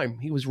long time.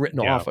 He was written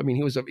off. I mean,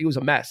 he was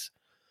a mess.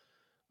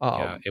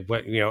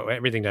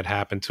 Everything that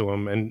happened to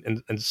him,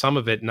 and some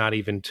of it not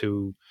even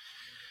to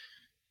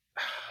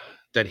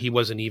that he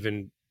wasn't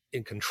even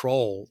in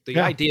control. The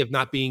idea of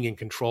not being in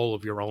control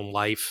of your own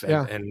life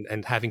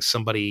and having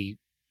somebody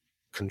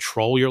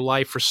control your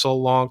life for so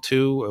long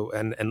too,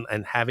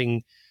 and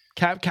having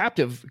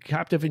captive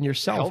in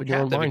yourself, in your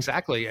own mind.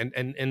 Exactly.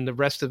 And the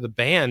rest of the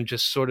band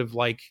just sort of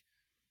like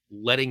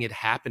letting it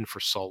happen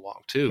for so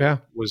long too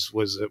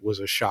was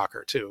a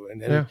shocker too.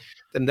 And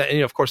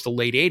then of course the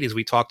late 80s,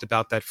 we talked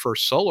about that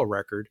first solo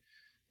record,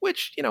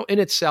 which, in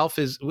itself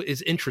is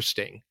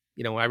interesting.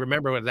 I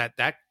remember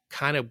that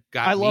kind of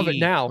got I love it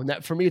now. And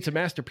that for me, it's a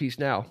masterpiece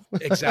now.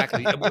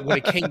 Exactly. When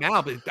it came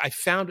out, I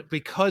found,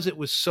 because it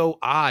was so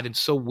odd and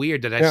so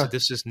weird, that I said,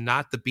 this is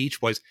not the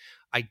Beach Boys.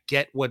 I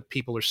get what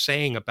people are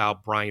saying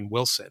about Brian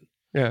Wilson.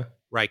 Yeah.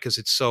 Right. Because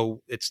it's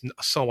so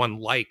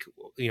unlike,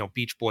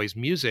 Beach Boys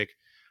music.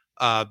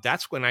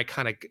 That's when I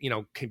kind of,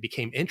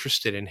 became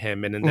interested in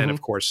him. And then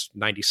of course,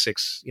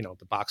 96,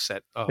 the box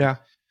set.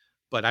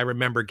 But I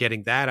remember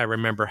getting that. I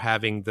remember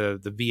having the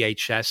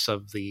VHS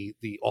of the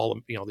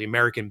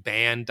American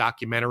Band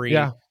documentary.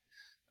 Yeah.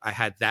 I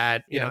had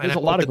that. There's a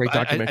lot of great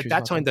documentaries. At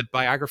that time, the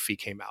biography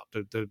came out,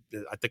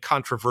 the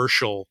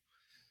controversial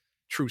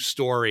true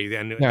story.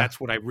 And that's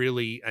what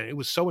it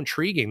was so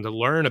intriguing to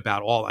learn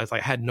about all. I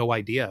had no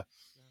idea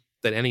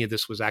that any of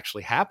this was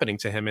actually happening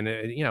to him. And,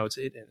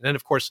 and then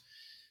of course,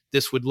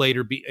 this would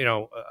later be,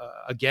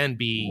 again,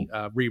 be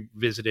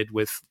revisited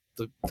with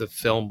the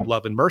film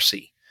Love and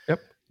Mercy. Yep.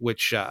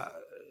 Which I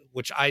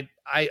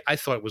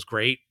thought it was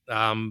great.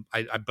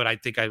 But I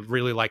think I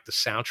really liked the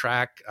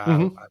soundtrack.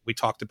 We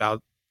talked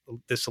about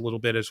this a little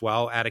bit as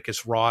well.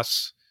 Atticus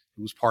Ross,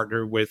 who was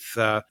partnered with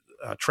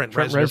Trent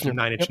Reznor from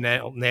Nine Inch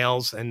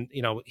Nails, and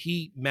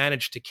he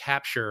managed to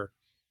capture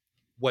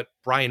what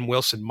Brian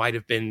Wilson might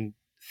have been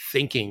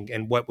thinking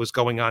and what was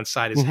going on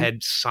inside his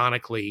head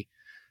sonically.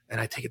 And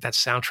I think that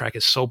soundtrack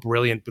is so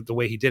brilliant, but the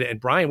way he did it, and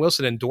Brian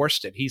Wilson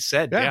endorsed it. He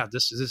said,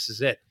 this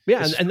is it.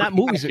 Yeah. And that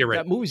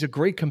movie's a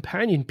great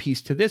companion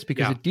piece to this,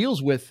 because it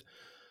deals with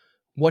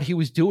what he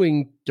was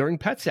doing during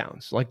Pet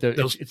Sounds. Like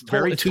it's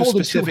very two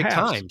specific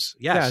times.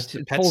 Yes.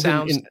 Pet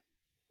Sounds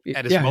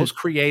at his most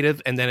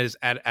creative, and then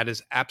at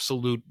his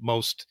absolute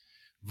most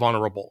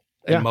vulnerable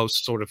and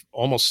most sort of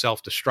almost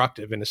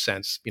self-destructive in a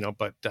sense,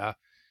 but,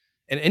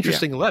 and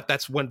interesting enough,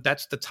 that's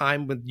the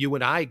time when you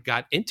and I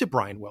got into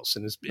Brian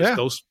Wilson is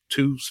those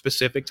two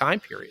specific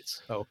time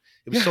periods. So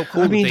it was so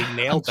cool that they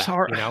nailed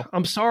that.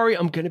 I'm sorry,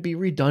 I'm going to be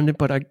redundant,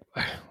 but I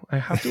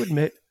have to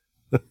admit,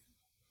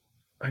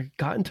 I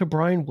got into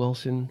Brian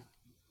Wilson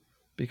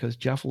because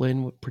Jeff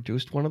Lynne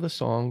produced one of the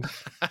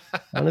songs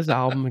on his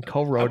album and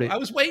co-wrote it. I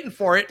was waiting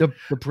for it. The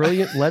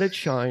brilliant "Let It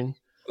Shine."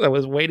 I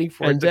was waiting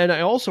for it. And then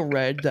I also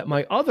read that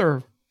my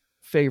other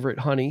favorite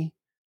honey,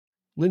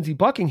 Lindsey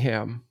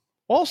Buckingham,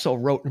 also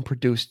wrote and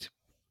produced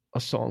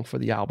a song for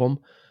the album.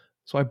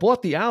 So I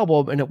bought the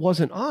album and it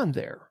wasn't on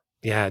there.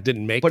 Yeah, it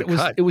didn't make the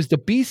cut. It was the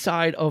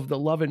B-side of the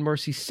Love and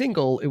Mercy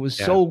single. It was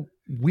so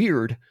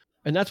weird.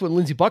 And that's when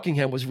Lindsey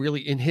Buckingham was really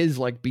in his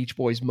like Beach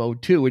Boys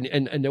mode too.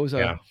 And there was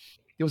a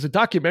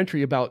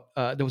documentary about,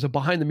 there was a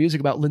behind the music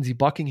about Lindsey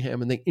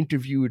Buckingham, and they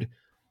interviewed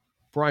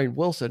Brian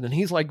Wilson, and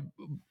he's like,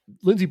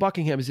 Lindsey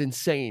Buckingham is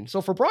insane. So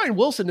for Brian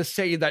Wilson to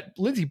say that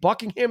Lindsey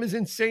Buckingham is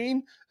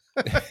insane,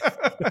 that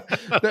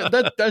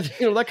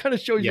kind of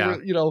shows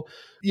you,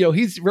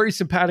 he's very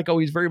simpatico.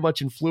 He's very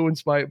much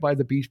influenced by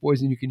the Beach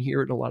Boys, and you can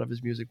hear it in a lot of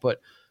his music. But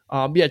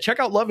check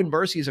out Love and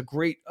Mercy is a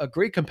great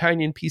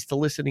companion piece to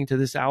listening to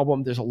this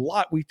album. There's a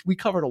lot, we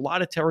covered a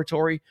lot of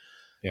territory.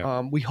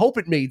 We hope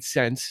it made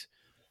sense.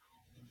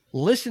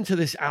 Listen to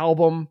this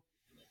album,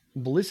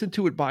 listen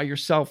to it by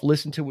yourself,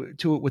 listen to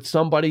it with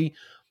somebody.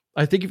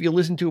 I think if you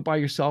listen to it by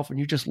yourself and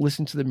you just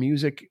listen to the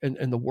music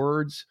and the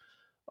words,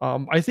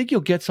 I think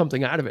you'll get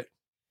something out of it.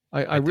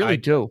 I really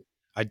do.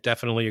 I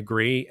definitely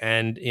agree.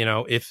 And,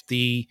 if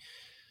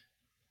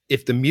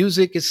the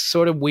music is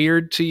sort of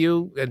weird to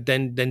you,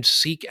 then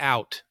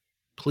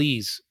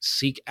please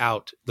seek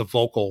out the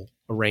vocal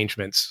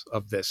arrangements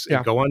of this.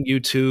 Yeah. Go on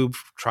YouTube,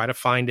 try to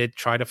find it,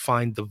 try to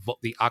find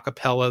the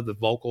acapella, the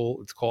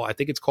vocal. I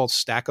think it's called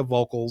Stack of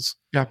Vocals.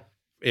 Yeah.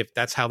 If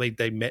that's how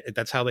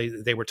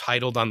they were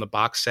titled on the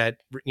box set,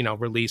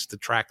 released, the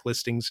track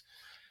listings.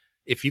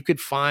 If you could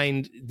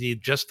find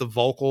just the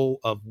vocal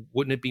of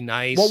 "Wouldn't It Be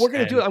Nice?" Well, I'm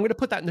going to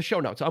put that in the show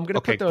notes. I'm going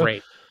to put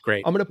great.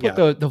 I'm going to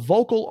put the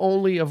vocal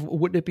only of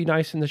 "Wouldn't It Be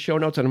Nice" in the show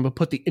notes, and I'm going to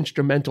put the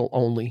instrumental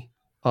only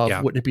of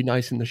 "Wouldn't It Be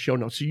Nice" in the show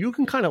notes, so you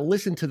can kind of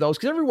listen to those,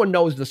 because everyone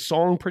knows the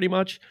song pretty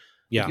much.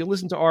 Yeah. If you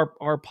listen to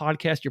our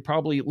podcast, you're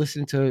probably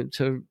listening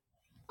to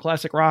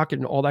classic rock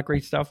and all that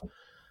great stuff.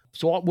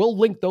 So we'll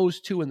link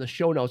those two in the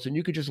show notes, and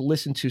you could just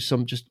listen to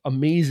some just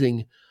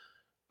amazing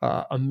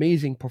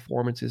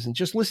performances, and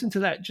just listen to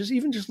that. Just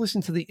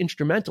listen to the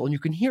instrumental, and you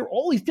can hear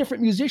all these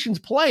different musicians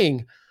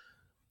playing,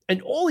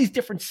 and all these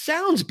different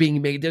sounds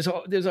being made. There's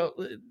a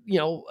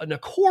an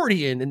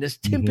accordion and this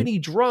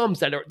timpani drums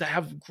that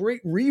have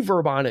great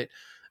reverb on it,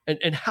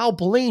 and Hal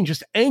Blaine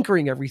just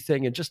anchoring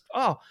everything, and just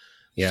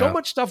so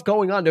much stuff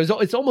going on.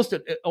 It's almost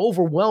an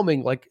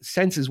overwhelming like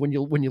senses when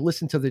you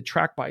listen to the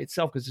track by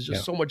itself, because there's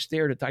just so much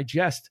there to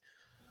digest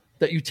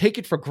that you take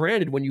it for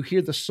granted when you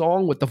hear the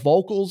song with the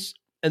vocals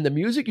and the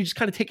music. You just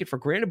kind of take it for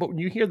granted, but when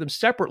you hear them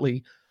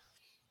separately,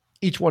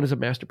 each one is a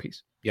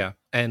masterpiece. Yeah.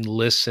 And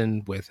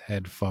listen with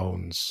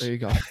headphones. There you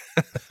go.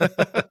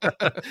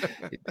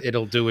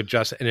 It'll do it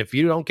justice. And if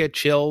you don't get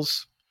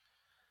chills,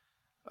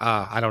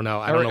 I don't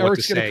know. I don't know what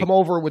to say. Eric's going to come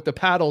over with the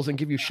paddles and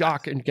give you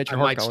shock and get your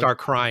heart going. I might start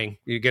crying.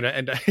 You're going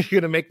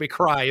to make me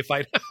cry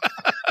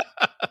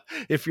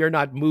if you're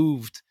not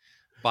moved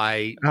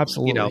by,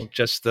 absolutely,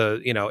 just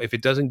if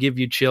it doesn't give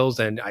you chills,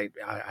 then I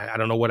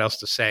don't know what else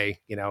to say.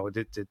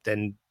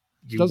 Then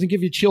it doesn't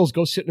give you chills,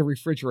 go sit in a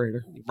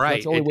refrigerator. Right.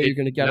 That's the only way you're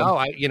going to get them.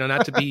 No,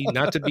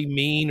 not to be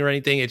mean or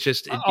anything. It's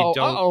just you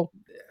don't.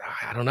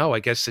 I don't know.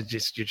 I guess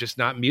you're just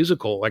not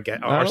musical. I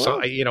guess, or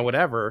so,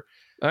 whatever.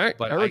 All right,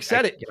 but Eric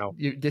said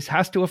it. This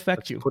has to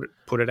affect you.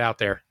 Put it out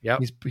there. Yeah,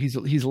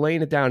 he's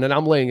laying it down, and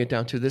I'm laying it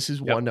down too. This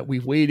is one that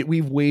we've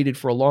waited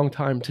for a long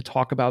time to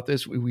talk about.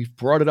 This we've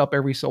brought it up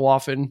every so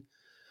often,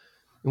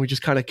 and we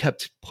just kind of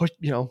kept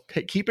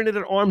keeping it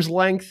at arm's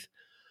length.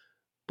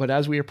 But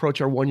as we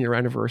approach our 1-year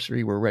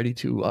anniversary, we're ready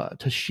to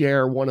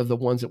share one of the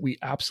ones that we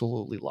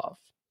absolutely love.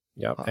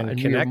 Yeah, and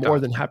we are more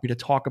than happy to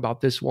talk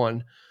about this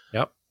one.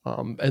 Yep.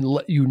 And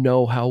let you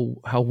know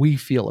how we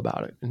feel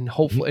about it. And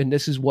hopefully, and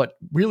this is what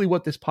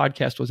this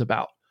podcast was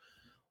about,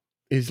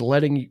 is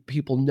letting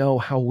people know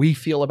how we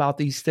feel about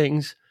these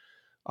things,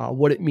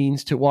 what it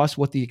means to us,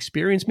 what the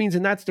experience means.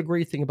 And that's the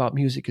great thing about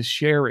music, is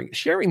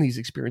sharing these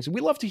experiences. We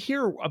love to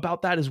hear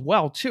about that as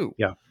well too.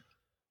 Yeah.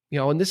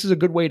 And this is a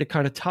good way to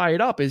kind of tie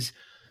it up, is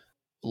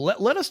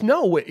let us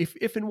know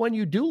if and when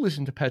you do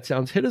listen to Pet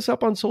Sounds. Hit us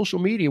up on social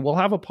media. We'll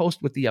have a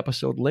post with the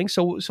episode link.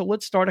 So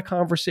let's start a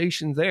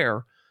conversation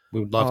there. We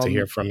would love to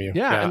hear from you.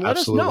 Yeah, and let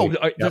absolutely.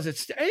 us know. Does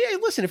it? Hey,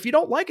 listen, if you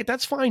don't like it,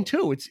 that's fine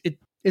too.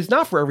 It's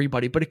not for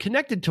everybody, but it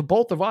connected to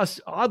both of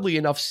us. Oddly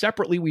enough,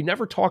 separately, we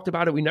never talked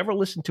about it. We never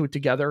listened to it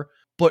together,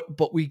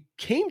 but we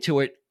came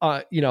to it,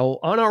 on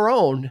our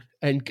own,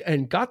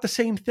 and got the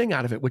same thing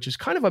out of it, which is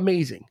kind of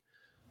amazing.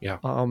 Yeah.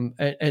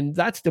 And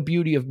that's the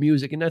beauty of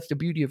music, and that's the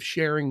beauty of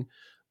sharing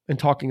and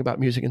talking about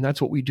music, and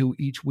that's what we do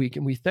each week.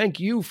 And we thank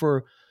you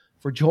for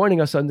joining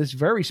us on this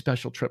very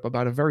special trip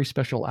about a very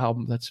special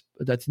album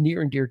that's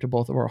near and dear to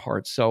both of our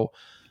hearts. So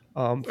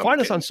find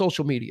us on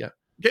social media.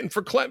 Getting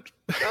verklempt.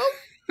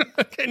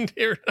 Getting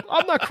here.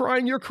 I'm not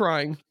crying. You're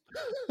crying.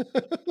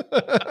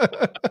 I'm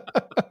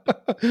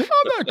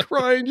not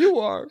crying. You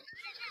are.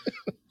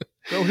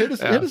 So hit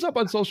us up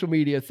on social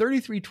media,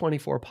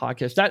 3324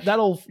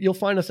 Podcast. You'll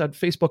find us on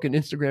Facebook and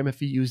Instagram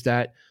if you use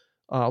that.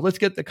 Let's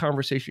get the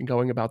conversation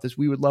going about this.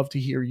 We would love to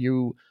hear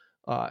you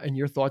and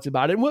your thoughts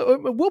about it. And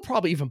we'll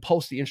probably even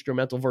post the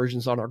instrumental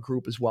versions on our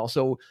group as well.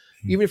 So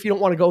even if you don't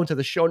want to go into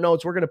the show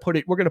notes, we're going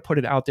to put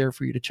it out there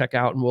for you to check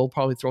out, and we'll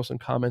probably throw some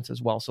comments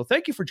as well. So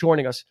thank you for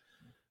joining us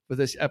for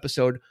this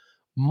episode.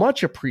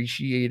 Much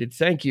appreciated.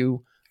 Thank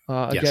you.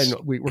 Again,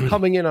 we're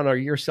coming in on our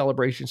year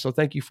celebration, so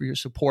thank you for your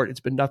support. It's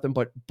been nothing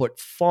but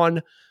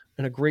fun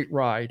and a great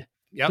ride.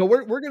 Yep. So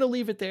we're going to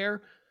leave it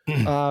there.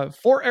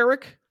 For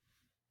Eric,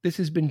 this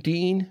has been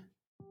Dean,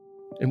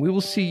 and we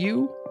will see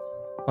you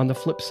on the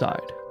flip side.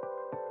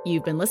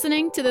 You've been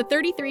listening to the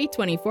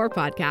 3324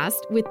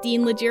 Podcast with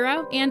Dean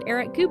Legiro and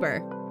Eric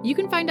Kuber. You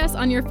can find us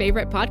on your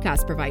favorite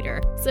podcast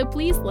provider, so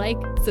please like,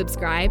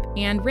 subscribe,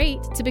 and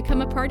rate to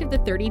become a part of the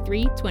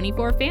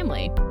 3324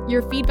 family.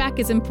 Your feedback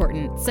is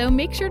important, so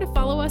make sure to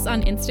follow us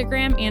on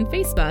Instagram and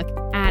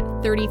Facebook at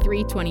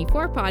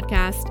 3324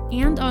 Podcast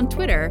and on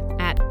Twitter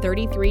at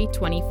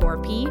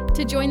 3324P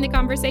to join the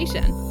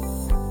conversation.